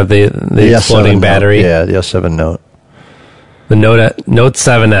 Note have the S7 exploding Note. battery? Yeah, the S7 Note. The Note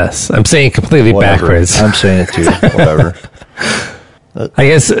 7S. I'm saying completely Whatever. backwards. I'm saying it too. Whatever. I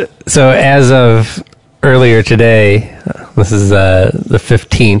guess so. As of earlier today, this is the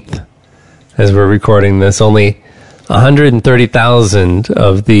 15th, as we're recording this. Only 130,000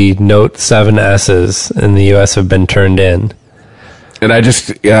 of the Note 7S's in the U.S. have been turned in. And I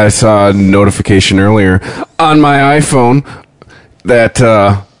saw a notification earlier on my iPhone that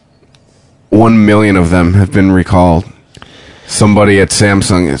 1 million of them have been recalled. Somebody at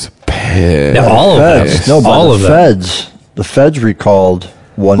Samsung is pissed. Yeah, all of them. Feds. No, but all of the them. Feds. The Feds recalled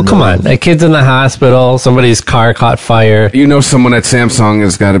 1 Well, come million. on. A kid's in the hospital. Somebody's car caught fire. You know someone at Samsung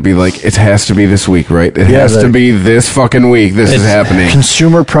has got to be like, it has to be this week, right? It has to be this fucking week. This is happening.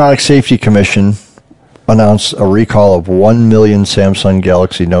 Consumer Product Safety Commission announced a recall of 1 million Samsung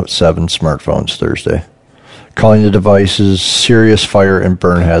Galaxy Note 7 smartphones Thursday, calling the devices serious fire and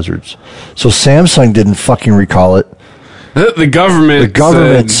burn hazards. So Samsung didn't fucking recall it. The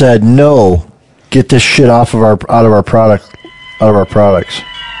government said no. Get this shit out of our products.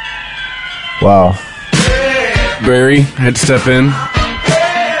 Wow. Barry had to step in.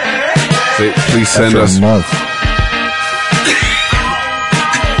 Say, please send After us. a month.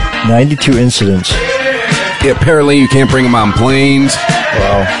 92 incidents. Yeah, apparently you can't bring them on planes.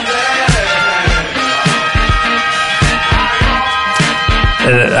 Wow.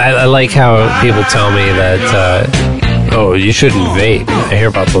 And I like how people tell me that, you shouldn't vape. I hear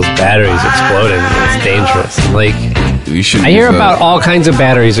about those batteries exploding. It's dangerous. I'm like, You should I hear use about all kinds of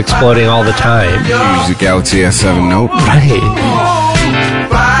batteries exploding all the time. use the Galaxy S7 Note. Right.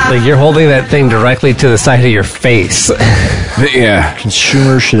 Like you're holding that thing directly to the side of your face. Yeah.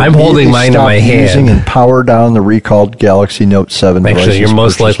 Consumers should I'm holding immediately mine in stop my hand. using and power down the recalled Galaxy Note 7 Actually, devices you're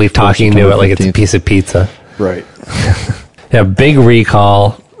most purchased likely before talking to September it like it's a 15th. piece of pizza. Right. Yeah, big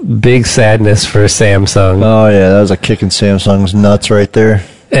recall, big sadness for Samsung. Oh, yeah, that was a kick in Samsung's nuts right there.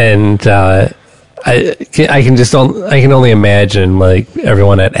 And I can only imagine like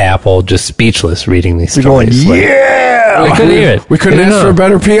everyone at Apple just speechless reading these They're going, stories. Like, yeah! I couldn't hear it. We couldn't ask for a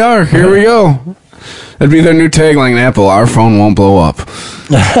better PR. Here we go. That'd be their new tagline, Apple. Our phone won't blow up.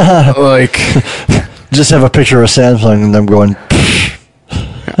 Like, Just have a picture of Samsung and them going,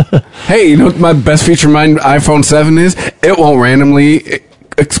 hey, you know what my best feature of my iPhone 7 is? It won't randomly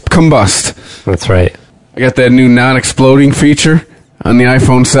combust. That's right. I got that new non-exploding feature on the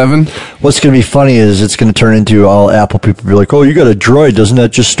iPhone 7. what's going to be funny is it's going to turn into all Apple people be like, oh, you got a Droid. Doesn't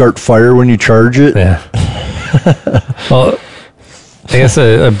that just start fire when you charge it? Yeah. Well, I guess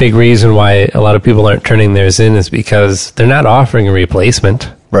a big reason why a lot of people aren't turning theirs in is because they're not offering a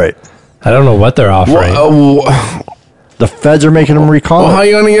replacement. Right. I don't know what they're offering. The feds are making them recall Well, how it. are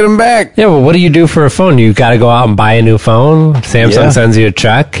you going to get them back? Yeah, well, what do you do for a phone? You got to go out and buy a new phone? Samsung Yeah. sends you a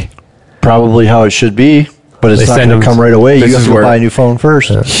check? Probably how it should be. But it's not going to come right away. You have to buy a new phone first.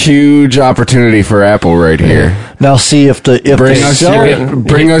 Huge opportunity for Apple right here. Now, see if bring us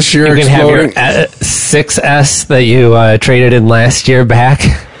your you can have your 6S that you traded in last year back.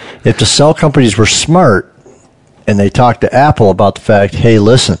 If the cell companies were smart and they talked to Apple about the fact, hey,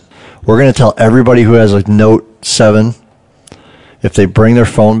 listen, we're going to tell everybody who has a Note 7, if they bring their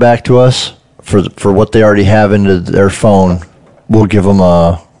phone back to us for what they already have into their phone, we'll give them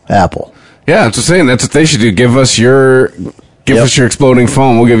a Apple. Yeah, that's what I'm saying. That's what they should do. Give us your exploding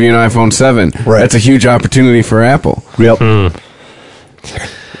phone. We'll give you an iPhone 7. Right. That's a huge opportunity for Apple. Yep.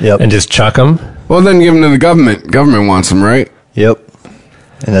 Yep. And just chuck them? Well, then give them to the government. Government wants them, right? Yep.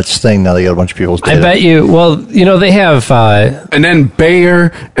 And that's the thing. Now they got a bunch of people's data. I bet you, they have... and then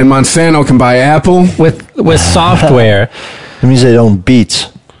Bayer and Monsanto can buy Apple. With software... That means they own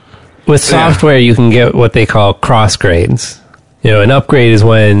Beats. With software, you can get what they call cross grades. An upgrade is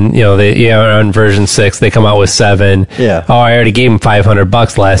when, they are on version 6, they come out with 7. Yeah. Oh, I already gave them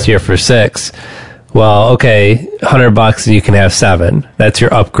 $500 last year for 6. Well, okay, $100 and you can have 7. That's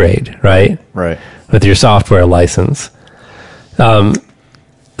your upgrade, right? Right. With your software license.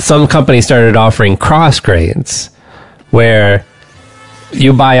 Some companies started offering cross grades where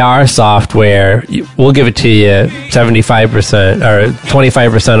you buy our software, we'll give it to you 75% or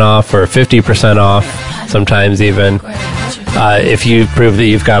 25% off or 50% off, sometimes even. If you prove that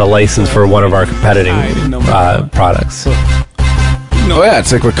you've got a license for one of our competing products. Oh yeah,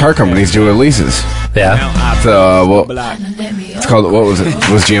 it's like what car companies do with leases. Yeah. It's called, what was it?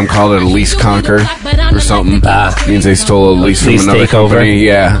 Was GM called it a lease conquer or something? Means they stole a lease from another company.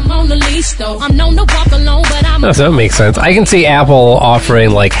 Yeah. Oh, so that makes sense. I can see Apple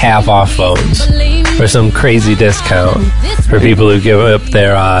offering like half off phones or some crazy discount for people who give up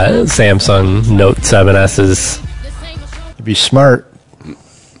their Samsung Note 7S's. Be smart,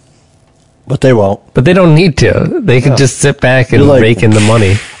 but they won't. But they don't need to. They could just sit back and rake in the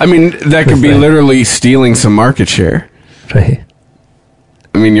money. I mean, that could be literally stealing some market share. Right.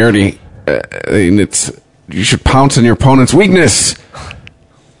 I mean, you already. You should pounce on your opponent's weakness.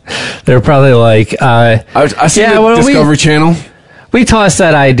 They're probably like, I see the Discovery Channel. We tossed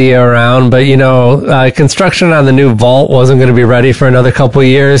that idea around, but construction on the new vault wasn't going to be ready for another couple of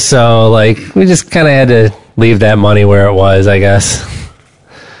years, so we just kind of had to leave that money where it was, I guess.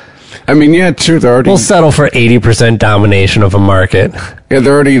 I mean, yeah, true. We'll settle for 80% domination of a market. Yeah,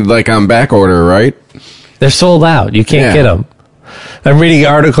 they're already on back order, right? They're sold out. You can't get them. I'm reading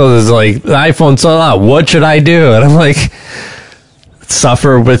articles the iPhone sold out. What should I do? And I'm like,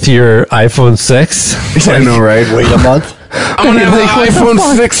 suffer with your iPhone 6? I know, right? Wait a month. I'm gonna have an iPhone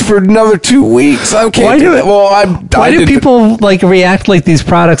 6 for another 2 weeks. I can't do it. Well, why do people react like these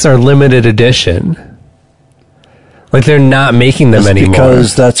products are limited edition? Like they're not making them anymore.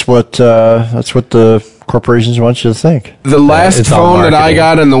 Because that's what the corporations want you to think. The last phone that I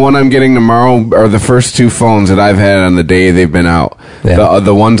got and the one I'm getting tomorrow are the first 2 phones that I've had on the day they've been out. Yeah.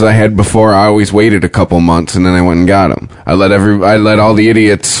 The ones I had before, I always waited a couple months and then I went and got them. I let all the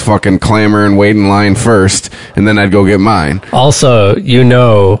idiots fucking clamor and wait in line first, and then I'd go get mine. Also,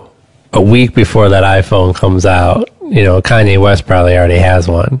 a week before that iPhone comes out, Kanye West probably already has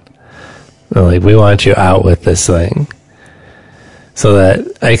one. They're we want you out with this thing. So that,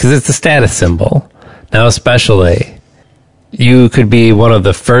 because it's a status symbol. Now, especially, you could be one of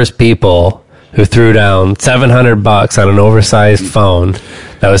the first people who threw down $700 on an oversized phone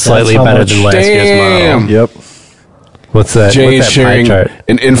that was slightly better than last year's model. Yep. What's that? Jay is sharing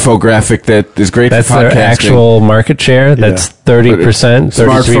an infographic that is great That's for podcasting. That's their actual market share? That's 30%, 33%?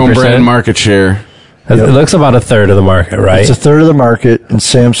 Smartphone brand market share. It looks about a third of the market, right? It's a third of the market, and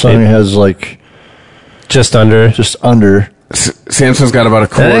Samsung has just under. Samsung's got about a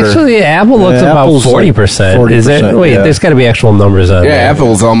quarter. And actually, Apple looks about 40%. 40%. Is it? Wait, there's got to be actual numbers on there. Yeah,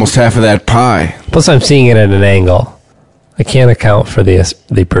 Apple's almost half of that pie. Plus, I'm seeing it at an angle. I can't account for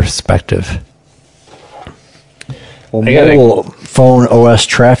the perspective. Well, mobile phone OS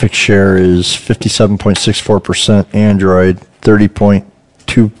traffic share is 57.64% Android,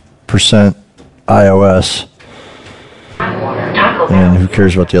 30.2% iOS. And who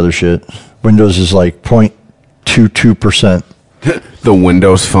cares about the other shit? Windows is 0.22%. The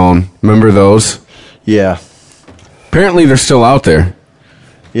Windows Phone. Remember those? Yeah. Apparently they're still out there.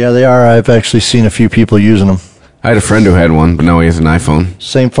 Yeah, they are. I've actually seen a few people using them. I had a friend who had one, but now he has an iPhone.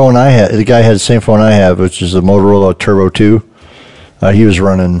 Same phone I had. The guy had the same phone I have, which is a Motorola Turbo 2. He was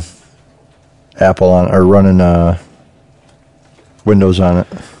running running Windows on it.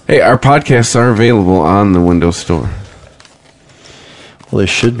 Hey, our podcasts are available on the Windows Store. Well, they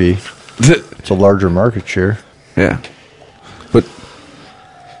should be. It's a larger market share. Yeah. But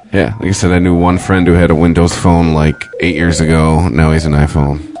Yeah, like I said, I knew one friend who had a Windows phone like 8 years ago. Now he's an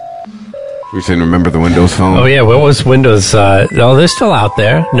iPhone. You saying remember the Windows phone? Oh, yeah. What was Windows? No, they're still out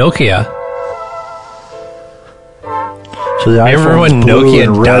there. Nokia. So the remember when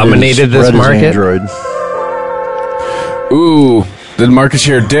Nokia dominated this market? Android. Ooh, the market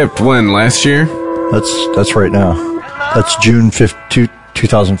share dipped when? Last year? That's right now. That's June 5th,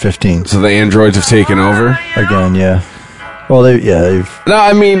 2015. So the Androids have taken over? Again, yeah. Well, they've... No,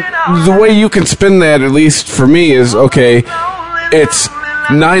 I mean, the way you can spin that, at least for me, is, okay, it's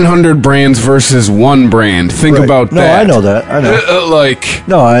 900 brands versus one brand. Think about that. No, I know that. I know.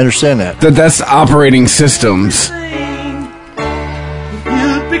 No, I understand that. That's operating systems.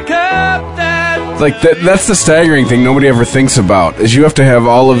 Like, that's the staggering thing nobody ever thinks about, is you have to have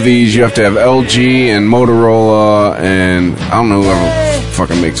all of these. You have to have LG and Motorola and I don't know whoever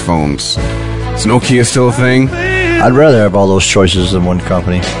fucking makes phones. Is Nokia still a thing? I'd rather have all those choices than one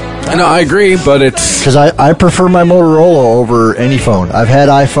company. No, I agree, but it's... Because I prefer my Motorola over any phone. I've had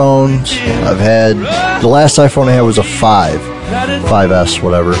iPhones. I've had... The last iPhone I had was a 5S,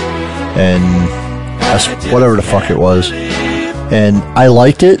 whatever. And that's whatever the fuck it was. And I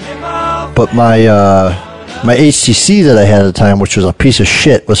liked it, but my HTC that I had at the time, which was a piece of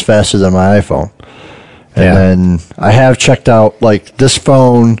shit, was faster than my iPhone. And then I have checked out, like, this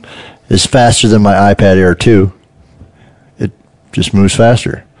phone is faster than my iPad Air 2. It just moves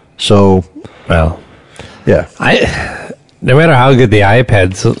faster. So, well, yeah. No matter how good the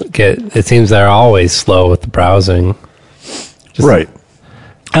iPads get, it seems they're always slow with the browsing. Right.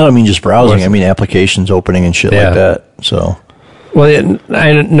 I don't mean just browsing. I mean applications opening and shit like that. So, well,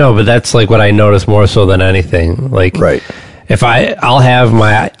 I know, but that's like what I notice more so than anything. Like, if I'll have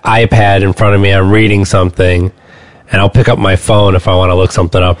my iPad in front of me, I'm reading something, and I'll pick up my phone if I want to look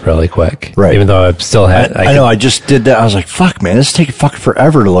something up really quick. Right. Even though I've still had... I know, I just did that. I was like, fuck, man, this is taking fucking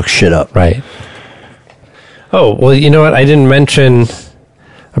forever to look shit up. Right. Oh, well, you know what? I didn't mention...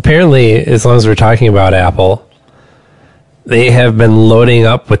 Apparently, as long as we're talking about Apple, they have been loading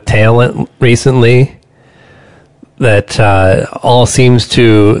up with talent recently that all seems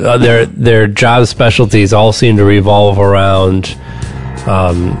to... their job specialties all seem to revolve around...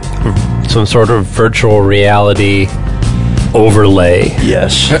 some sort of virtual reality overlay.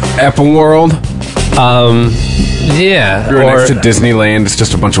 Yes. Apple World? Yeah. You're next to Disneyland, it's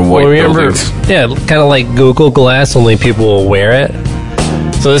just a bunch of white buildings. Yeah, kind of like Google Glass, only people will wear it.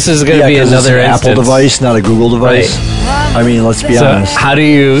 So this is going to be another Apple device, not a Google device. Right. I mean, let's be honest. How do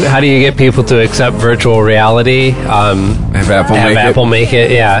you get people to accept virtual reality? Have Apple make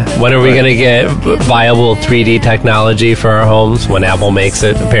it. Yeah. When are we going to get viable 3D technology for our homes? When Apple makes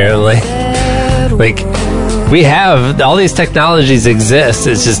it, apparently. Like, we have all these technologies exist.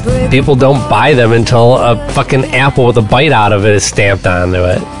 It's just people don't buy them until a fucking apple with a bite out of it is stamped onto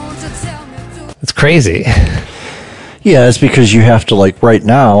it. It's crazy. Yeah, it's because you have to, like, right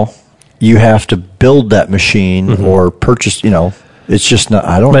now, you have to build that machine or purchase, it's just not,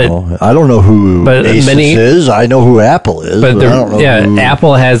 I don't know. I don't know who Asus is. I know who Apple is. But I don't know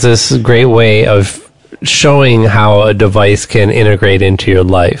Apple has this great way of showing how a device can integrate into your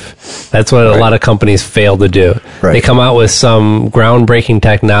life. That's what a lot of companies fail to do. Right. They come out with some groundbreaking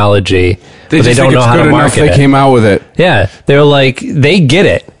technology, but they don't know how to market it. They came out with it. Yeah, they're like, they get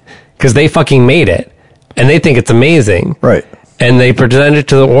it because they fucking made it. And they think it's amazing. Right. And they present it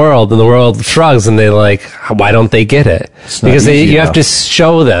to the world, and the world shrugs, and they're like, why don't they get it? Because you have to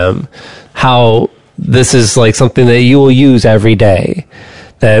show them how this is like something that you will use every day,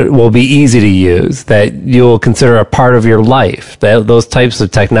 that will be easy to use, that you will consider a part of your life, that those types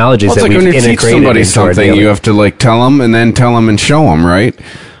of technologies that we've integrated into somebody something, you have to like tell them and show them, right?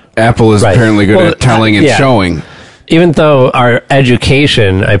 Apple is apparently good at telling and showing. Even though our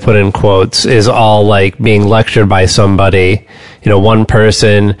education, I put in quotes, is all like being lectured by somebody, one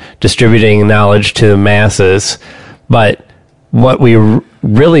person distributing knowledge to the masses, but what we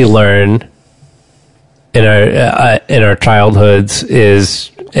really learn in our childhoods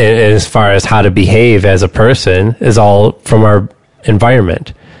is, as far as how to behave as a person, is all from our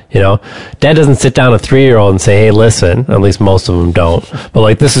environment. Dad doesn't sit down a 3-year-old and say, hey, listen, at least most of them don't, but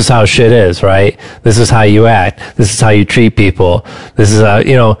like, this is how shit is, right? This is how you act. This is how you treat people. This is how,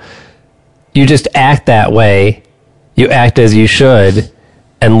 you just act that way. You act as you should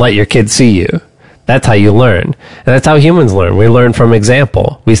and let your kids see you. That's how you learn. And that's how humans learn. We learn from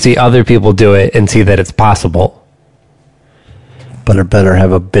example. We see other people do it and see that it's possible. But it better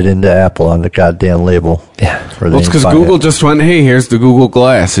have a bit into Apple on the goddamn label. Yeah. Well, it's because Google just went, hey, here's the Google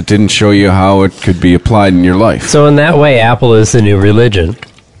Glass. It didn't show you how it could be applied in your life. So in that way, Apple is the new religion.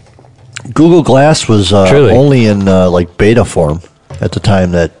 Google Glass was only in like beta form. at the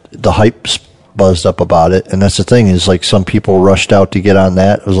time that the hype buzzed up about it. And that's the thing is like some people rushed out to get on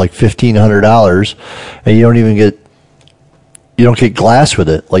that. It was like $1,500 and you don't get glass with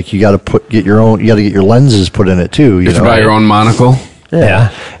it. Like you got to get your lenses put in it too. You have to buy your own monocle.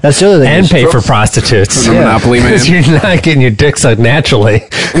 Yeah. That's the other thing. And pay for prostitutes. From the Monopoly man. Because you're not getting your dick sucked naturally.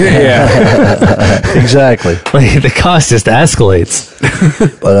 Yeah. Exactly. Like, the cost just escalates.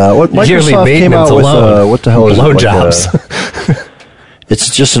 But what Microsoft came out with, what the hell is it? Blowjobs.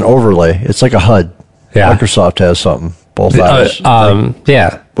 It's just an overlay. It's like a HUD. Yeah. Microsoft has something. Both sides.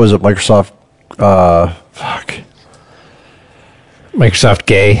 Yeah. Was it Microsoft? Microsoft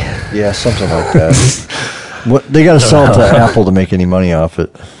gay. Yeah, something like that. They got to sell it to Apple to make any money off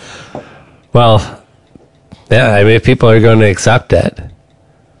it. Well, yeah, I mean, people are going to accept it.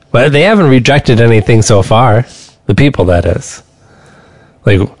 But they haven't rejected anything so far. The people, that is.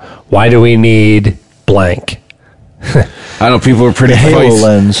 Like, why do we need blank? I know people were pretty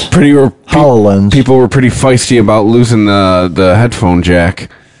HoloLens. HoloLens. People were pretty feisty about losing the headphone jack.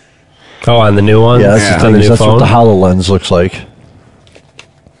 Oh, on the new one? Yeah, that's the thing. That's what the HoloLens looks like.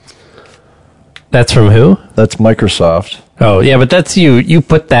 That's from who? That's Microsoft. Oh, yeah, but that's you. You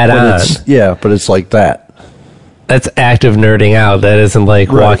put that on. Yeah, but it's like that. That's active nerding out. That isn't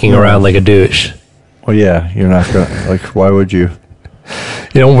like walking around like a douche. Well, yeah, you're not going to, like, why would you?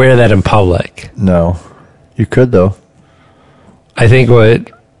 You don't wear that in public. No. You could, though. I think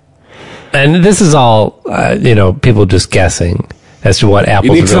and this is all, people just guessing as to what Apple's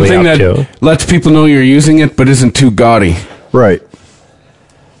you need really something up that to. Lets people know you're using it, but isn't too gaudy. Right.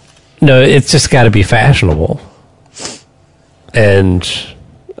 No, it's just got to be fashionable. And,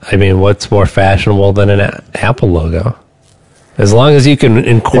 I mean, what's more fashionable than an Apple logo? As long as you can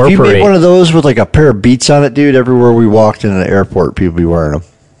incorporate... If you made one of those with like a pair of Beats on it, dude, everywhere we walked in an airport, people be wearing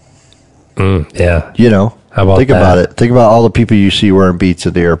them. Yeah. You know. How about Think about it. Think about all the people you see wearing Beats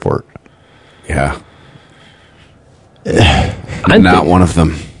at the airport. Yeah. I'm not one of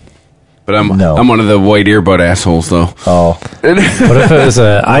them. But I'm one of the white earbud assholes, though. Oh. What if it was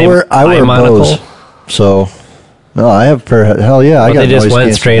I wear monocle? Those, so, no, I have a pair of... Hell yeah, I got they just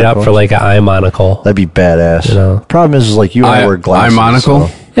went straight up for like an eye monocle. That'd be badass. You know? Problem is like you and I wear glasses. Eye monocle?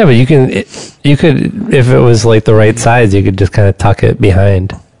 So. Yeah, but you could, if it was like the right size, you could just kind of tuck it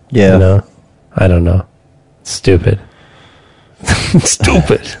behind. Yeah. You know? I don't know. Stupid.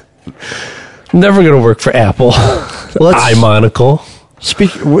 Stupid. Never going to work for Apple. Eye monocle.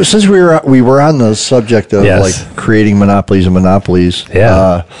 Since we were on the subject of like creating monopolies and monopolies.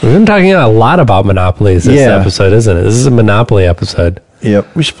 Yeah. We've been talking a lot about monopolies this episode, isn't it? This is a Monopoly episode.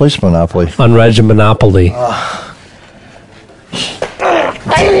 Yep. We should play some Monopoly. Unregimented Monopoly.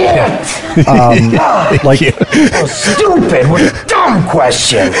 Like stupid. What a dumb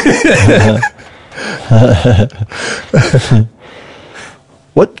question.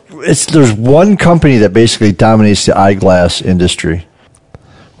 There's one company that basically dominates the eyeglass industry.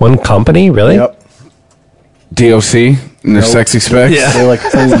 One company? Really? Yep. DOC and their sexy specs? Yeah. They like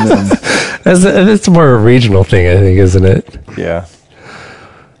own them. That's more a regional thing, I think, isn't it? Yeah.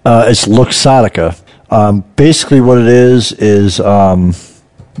 It's Luxottica. Basically what it is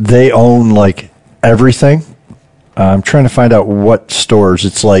they own like everything. I'm trying to find out what stores.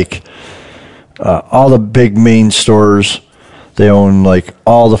 It's like all the big main stores. They own like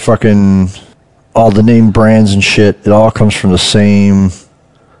all the name brands and shit. It all comes from the same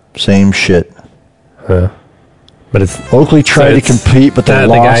shit. But it's Oakley tried to compete, but they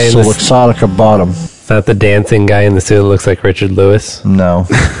lost, so Luxottica bought them. It's not the dancing guy in the suit that looks like Richard Lewis? No.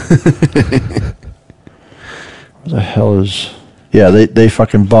 What the hell is... Yeah, they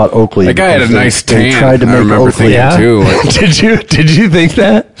fucking bought Oakley. That guy had a nice tan. They tried to make Oakley. Too. Did you think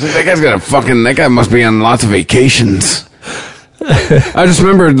that? That guy must be on lots of vacations. I just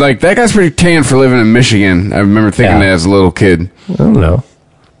remembered, like, that guy's pretty tan for living in Michigan. I remember thinking that as a little kid. I don't know.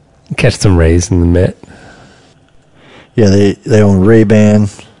 Catch some rays in the mitt. Yeah, they own Ray-Ban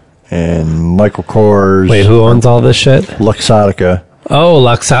and Michael Kors. Wait, who owns all this shit? Luxottica. Oh,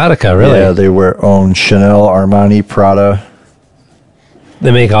 Luxottica, really? Yeah, they own Chanel, Armani, Prada.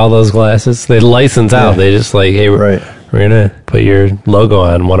 They make all those glasses. They license out. They just like, hey, we're going to put your logo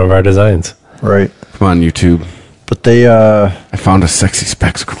on one of our designs. Right. Come on, YouTube. But they... I found a sexy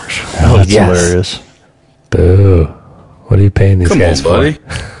specs commercial. Oh, that's hilarious. Boo. What are you paying these guys for? Buddy.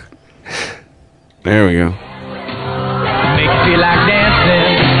 There we go. Makes you feel like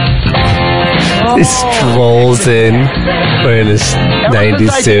dancing. He strolls in wearing his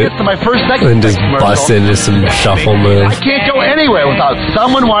 90s suit and just busts into some shuffle moves. I can't go anywhere without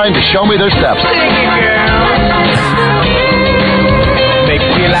someone wanting to show me their steps. Makes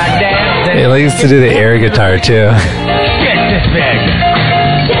you feel like dancing. He likes to do the air guitar too. Check this bag.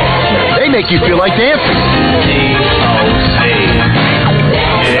 make you feel like dancing. D-O-C.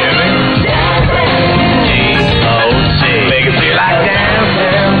 You hear me? D-O-C. Make you feel like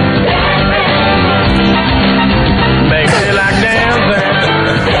dancing. Make you feel like dancing.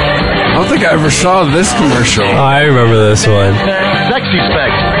 I don't think I ever saw this commercial. Oh, I remember this one. Sexy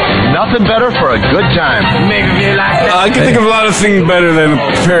Specs. Nothing better for a good time. Make you feel like dancing. I can think of a lot of things better than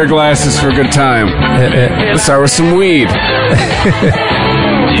a pair of glasses for a good time. Let's start with some weed.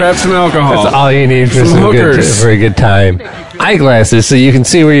 Perhaps some alcohol. That's all you need for Some hookers. for a good time. Eyeglasses so you can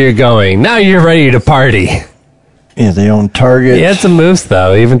see where you're going. Now you're ready to party. Yeah, they own Target. Yeah, it's some moves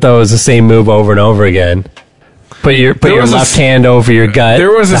though, even though it was the same move over and over again. Put your left hand over your gut.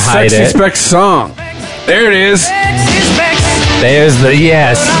 There was a to hide Sexy it. Specs song. There it is. There's the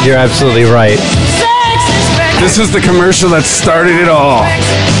yes. You're absolutely right. This was the commercial that started it all.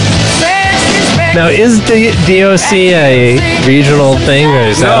 Now, is the DOC a regional thing, or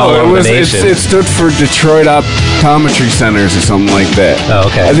is that all over the nation? It stood for Detroit Optometry Centers or something like that. Oh,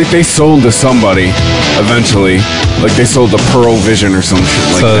 okay. I think they sold to somebody eventually. Like they sold to Pearl Vision or some shit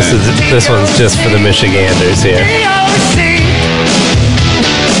like So that. this one's just for the Michiganders here.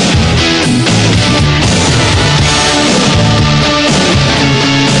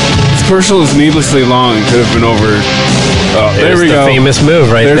 This commercial is needlessly long. It could have been over. Oh, there we the go. Famous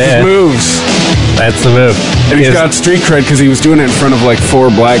move right There's there. his moves. That's the move. And he's got street cred because he was doing it in front of like 4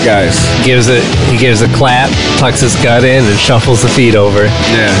 black guys. He gives a clap, tucks his gut in, and shuffles the feet over.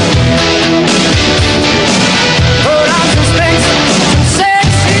 Yeah.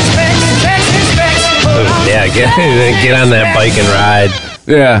 Yeah, get on that bike and ride.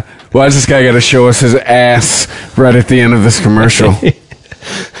 Yeah. Why does this guy got to show us his ass right at the end of this commercial?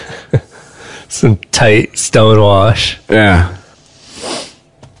 Some tight stonewash. Yeah.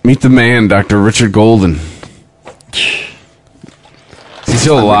 Meet the man, Dr. Richard Golden. Is he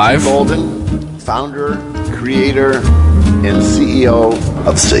still alive? Golden, founder, creator, and CEO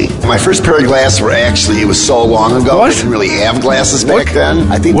of C. My first pair of glasses were actually, it was so long ago. What? I didn't really have glasses back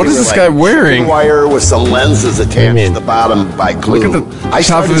then. I think What they is were this guy wearing? chicken wire with some lenses attached to the bottom by glue. Look at the top of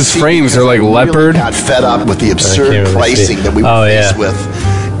started his C frames. They're because like I leopard. Really got fed up with the can't absurd really pricing see. that we were Oh, faced yeah.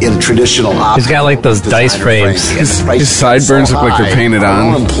 with in traditional optical. He's got, like, those dice designer frames. And the His prices sideburns were look like they're high. painted Our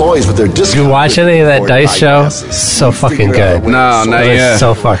on. own employees with their discounts. You watch any of that would Dice buy show? glasses. So We fucking figured out a good. way to No, sort not it yet. It's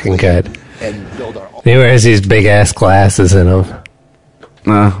so fucking good. and build our own. He wears these big ass glasses in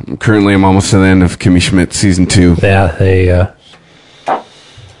them. Currently, I'm almost to the end of Kimmy Schmidt season 2. Yeah, there you go.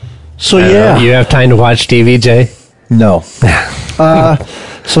 So I don't know. yeah, You have time to watch TV, Jay? no.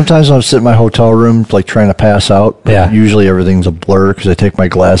 Sometimes I'm sitting in my hotel room, like trying to pass out. But Yeah. Usually everything's a blur because I take my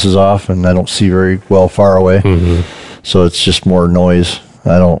glasses off and I don't see very well far away. Mm-hmm. So it's just more noise.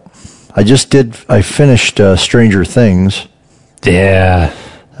 I finished Stranger Things. Yeah.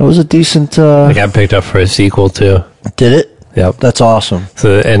 That was a decent. I got picked up for a sequel, too. Did it? Yep. That's awesome.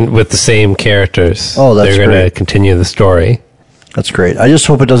 So, and with the same characters. Oh, that's They're going to great. continue the story. That's great. I just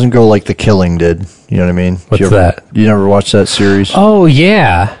hope it doesn't go like The Killing did. You know what I mean? What's that? You never watched that series? Oh,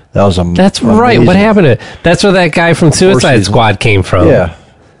 yeah. That was That's right. What happened to that's where that guy from Suicide seasons. Squad came from. Yeah.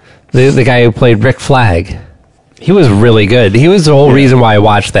 The guy who played Rick Flag. He was really good. He was the whole reason why I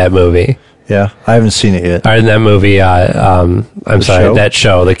watched that movie. Yeah. I haven't seen it yet. Or in that movie, I'm sorry, show? that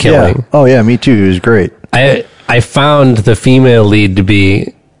show, The Killing. Yeah. Oh, yeah. Me too. It was great. I found the female lead to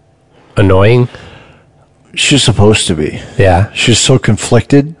be annoying. She's supposed to be. Yeah, She's so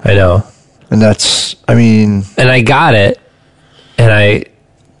conflicted. I know. And that's, I mean, And I got it. And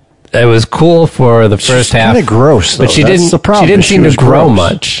it was cool for the first half. kind of gross, though. But she That's didn't. the problem, She didn't is seem to was grow gross.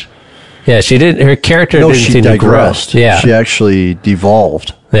 much. Yeah, she didn't. Her character No, didn't she seem digressed. to grow. Yeah, She actually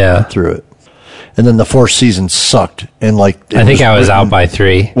devolved yeah. through it. And then the 4th season sucked. And like, I think I was out written- by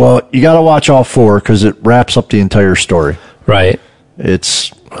 3. Well, you got to watch all 4 because it wraps up the entire story. Right.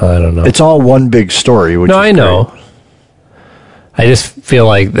 It's I don't know. It's all one big story. Which No, is I know. great. I just feel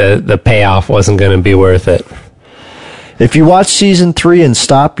like the payoff wasn't going to be worth it. If you watch season 3 and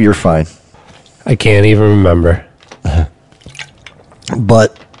stop, you're fine. I can't even remember.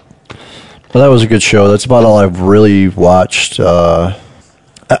 But that was a good show. That's about all I've really watched. Oh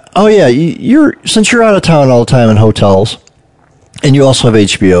yeah, since you're out of town all the time in hotels, and you also have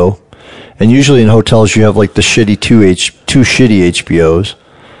HBO, and usually in hotels you have like the shitty two shitty HBOs.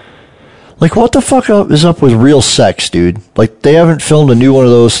 Like, what the fuck is up with Real Sex, dude? Like, they haven't filmed a new one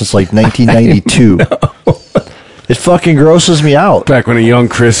of those since like 1992. It fucking grosses me out. Back when a young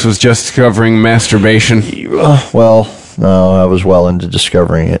Chris was just discovering masturbation. Well, no, I was well into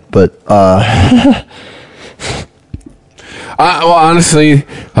discovering it, but well, honestly,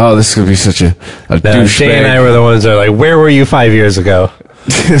 this could be such a douchebag. Jay and I were the ones that are like, where were you 5 years ago?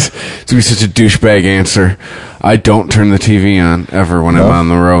 It's going to be such a douchebag answer. I don't turn the TV on ever when I'm on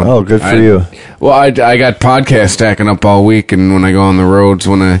the road. Oh, good for you. Well, I got podcasts stacking up all week, and when I go on the roads,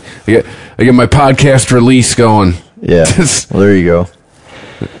 when I get my podcast release going. Yeah. Well, there you go.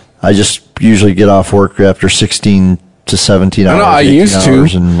 I just usually get off work after 16 to 17 hours. I used to.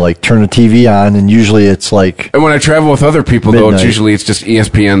 And like turn the TV on, and usually it's like. And when I travel with other people, midnight. though, it's just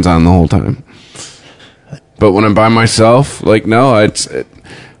ESPN's on the whole time. But when I'm by myself, like, no,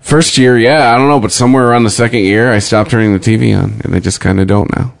 first year, yeah, I don't know, but somewhere around the second year, I stopped turning the TV on, and I just kind of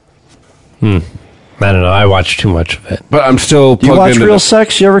don't now. I don't know. I watch too much of it. But I'm still plugged you watch into Real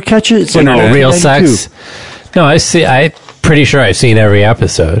Sex? You ever catch it? It's like Real Sex? No, I'm pretty sure I've seen every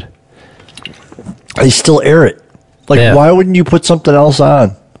episode. They still air it. Like, why wouldn't you put something else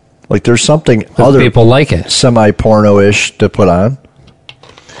on? Like, there's something other people like it, semi-porno-ish to put on.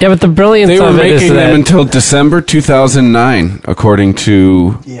 Yeah, but the brilliance of it is that... They were making them until December 2009, according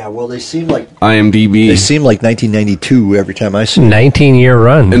to... Yeah, well, they seem like... IMDb. They seem like 1992 every time I see it. 19-year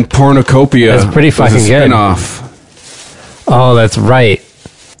run. And Pornocopia. That's pretty fucking good. Spin-off. Oh, that's right.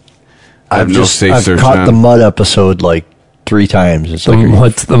 I've caught the mud episode like 3 times. It's like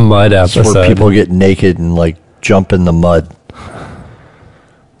what's the mud episode? Where people get naked and like jump in the mud.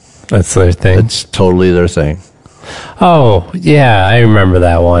 That's their thing. It's totally their thing. Oh, yeah, I remember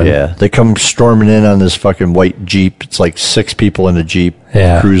that one. Yeah, they come storming in on this fucking white Jeep. It's like 6 people in a Jeep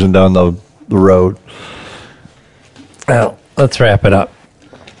cruising down the road. Well, let's wrap it up.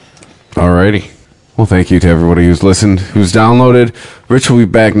 Alrighty. Well, thank you to everybody who's listened, who's downloaded. Rich will be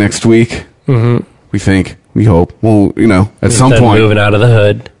back next week. Mm-hmm. We think. We hope. Well, at some point. Moving out of the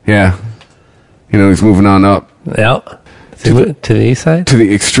hood. Yeah. He's moving on up. Yep. To the east side? To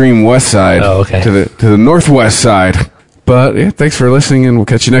the extreme west side. Oh, okay. To the northwest side. But, yeah, thanks for listening, and we'll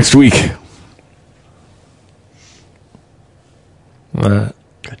catch you next week. Goodbye.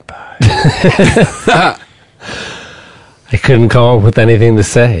 I couldn't come up with anything to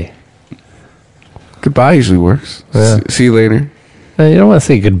say. Goodbye usually works. Yeah. See you later. You don't want to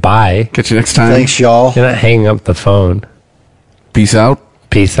say goodbye. Catch you next time. Thanks, y'all. You're not hanging up the phone. Peace out.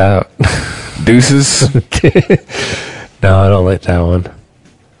 Peace out. Deuces. No, I don't like that one.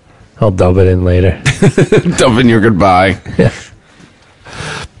 I'll dub it in later. Dub in your goodbye. Yeah.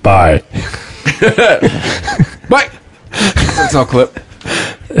 Bye. Bye. That's all clip.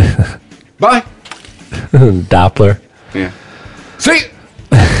 Bye. Doppler. Yeah. See.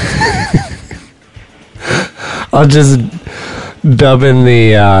 I'll just dub in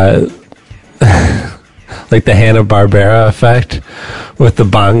the like the Hanna-Barbera effect with the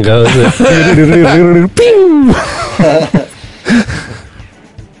bongos.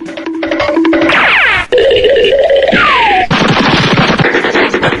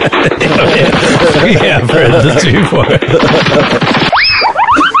 Yeah, I've heard this before.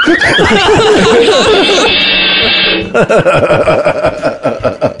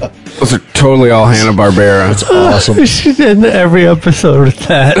 Those are totally all Hanna-Barbera. That's awesome. She did in every episode with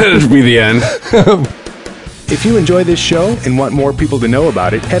that. It'll be the end. If you enjoy this show and want more people to know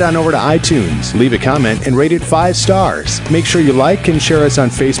about it, head on over to iTunes, leave a comment, and rate it 5 stars. Make sure you like and share us on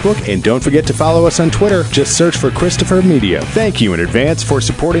Facebook, and don't forget to follow us on Twitter. Just search for Christopher Media. Thank you in advance for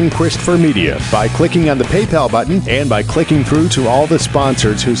supporting Christopher Media by clicking on the PayPal button and by clicking through to all the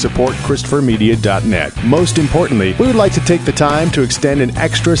sponsors who support ChristopherMedia.net. Most importantly, we would like to take the time to extend an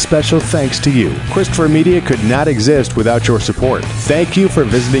extra special thanks to you. Christopher Media could not exist without your support. Thank you for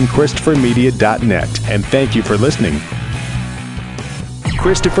visiting ChristopherMedia.net, and thank you for listening.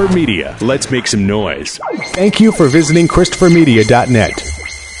 Christopher Media. Let's make some noise. Thank you for visiting ChristopherMedia.net.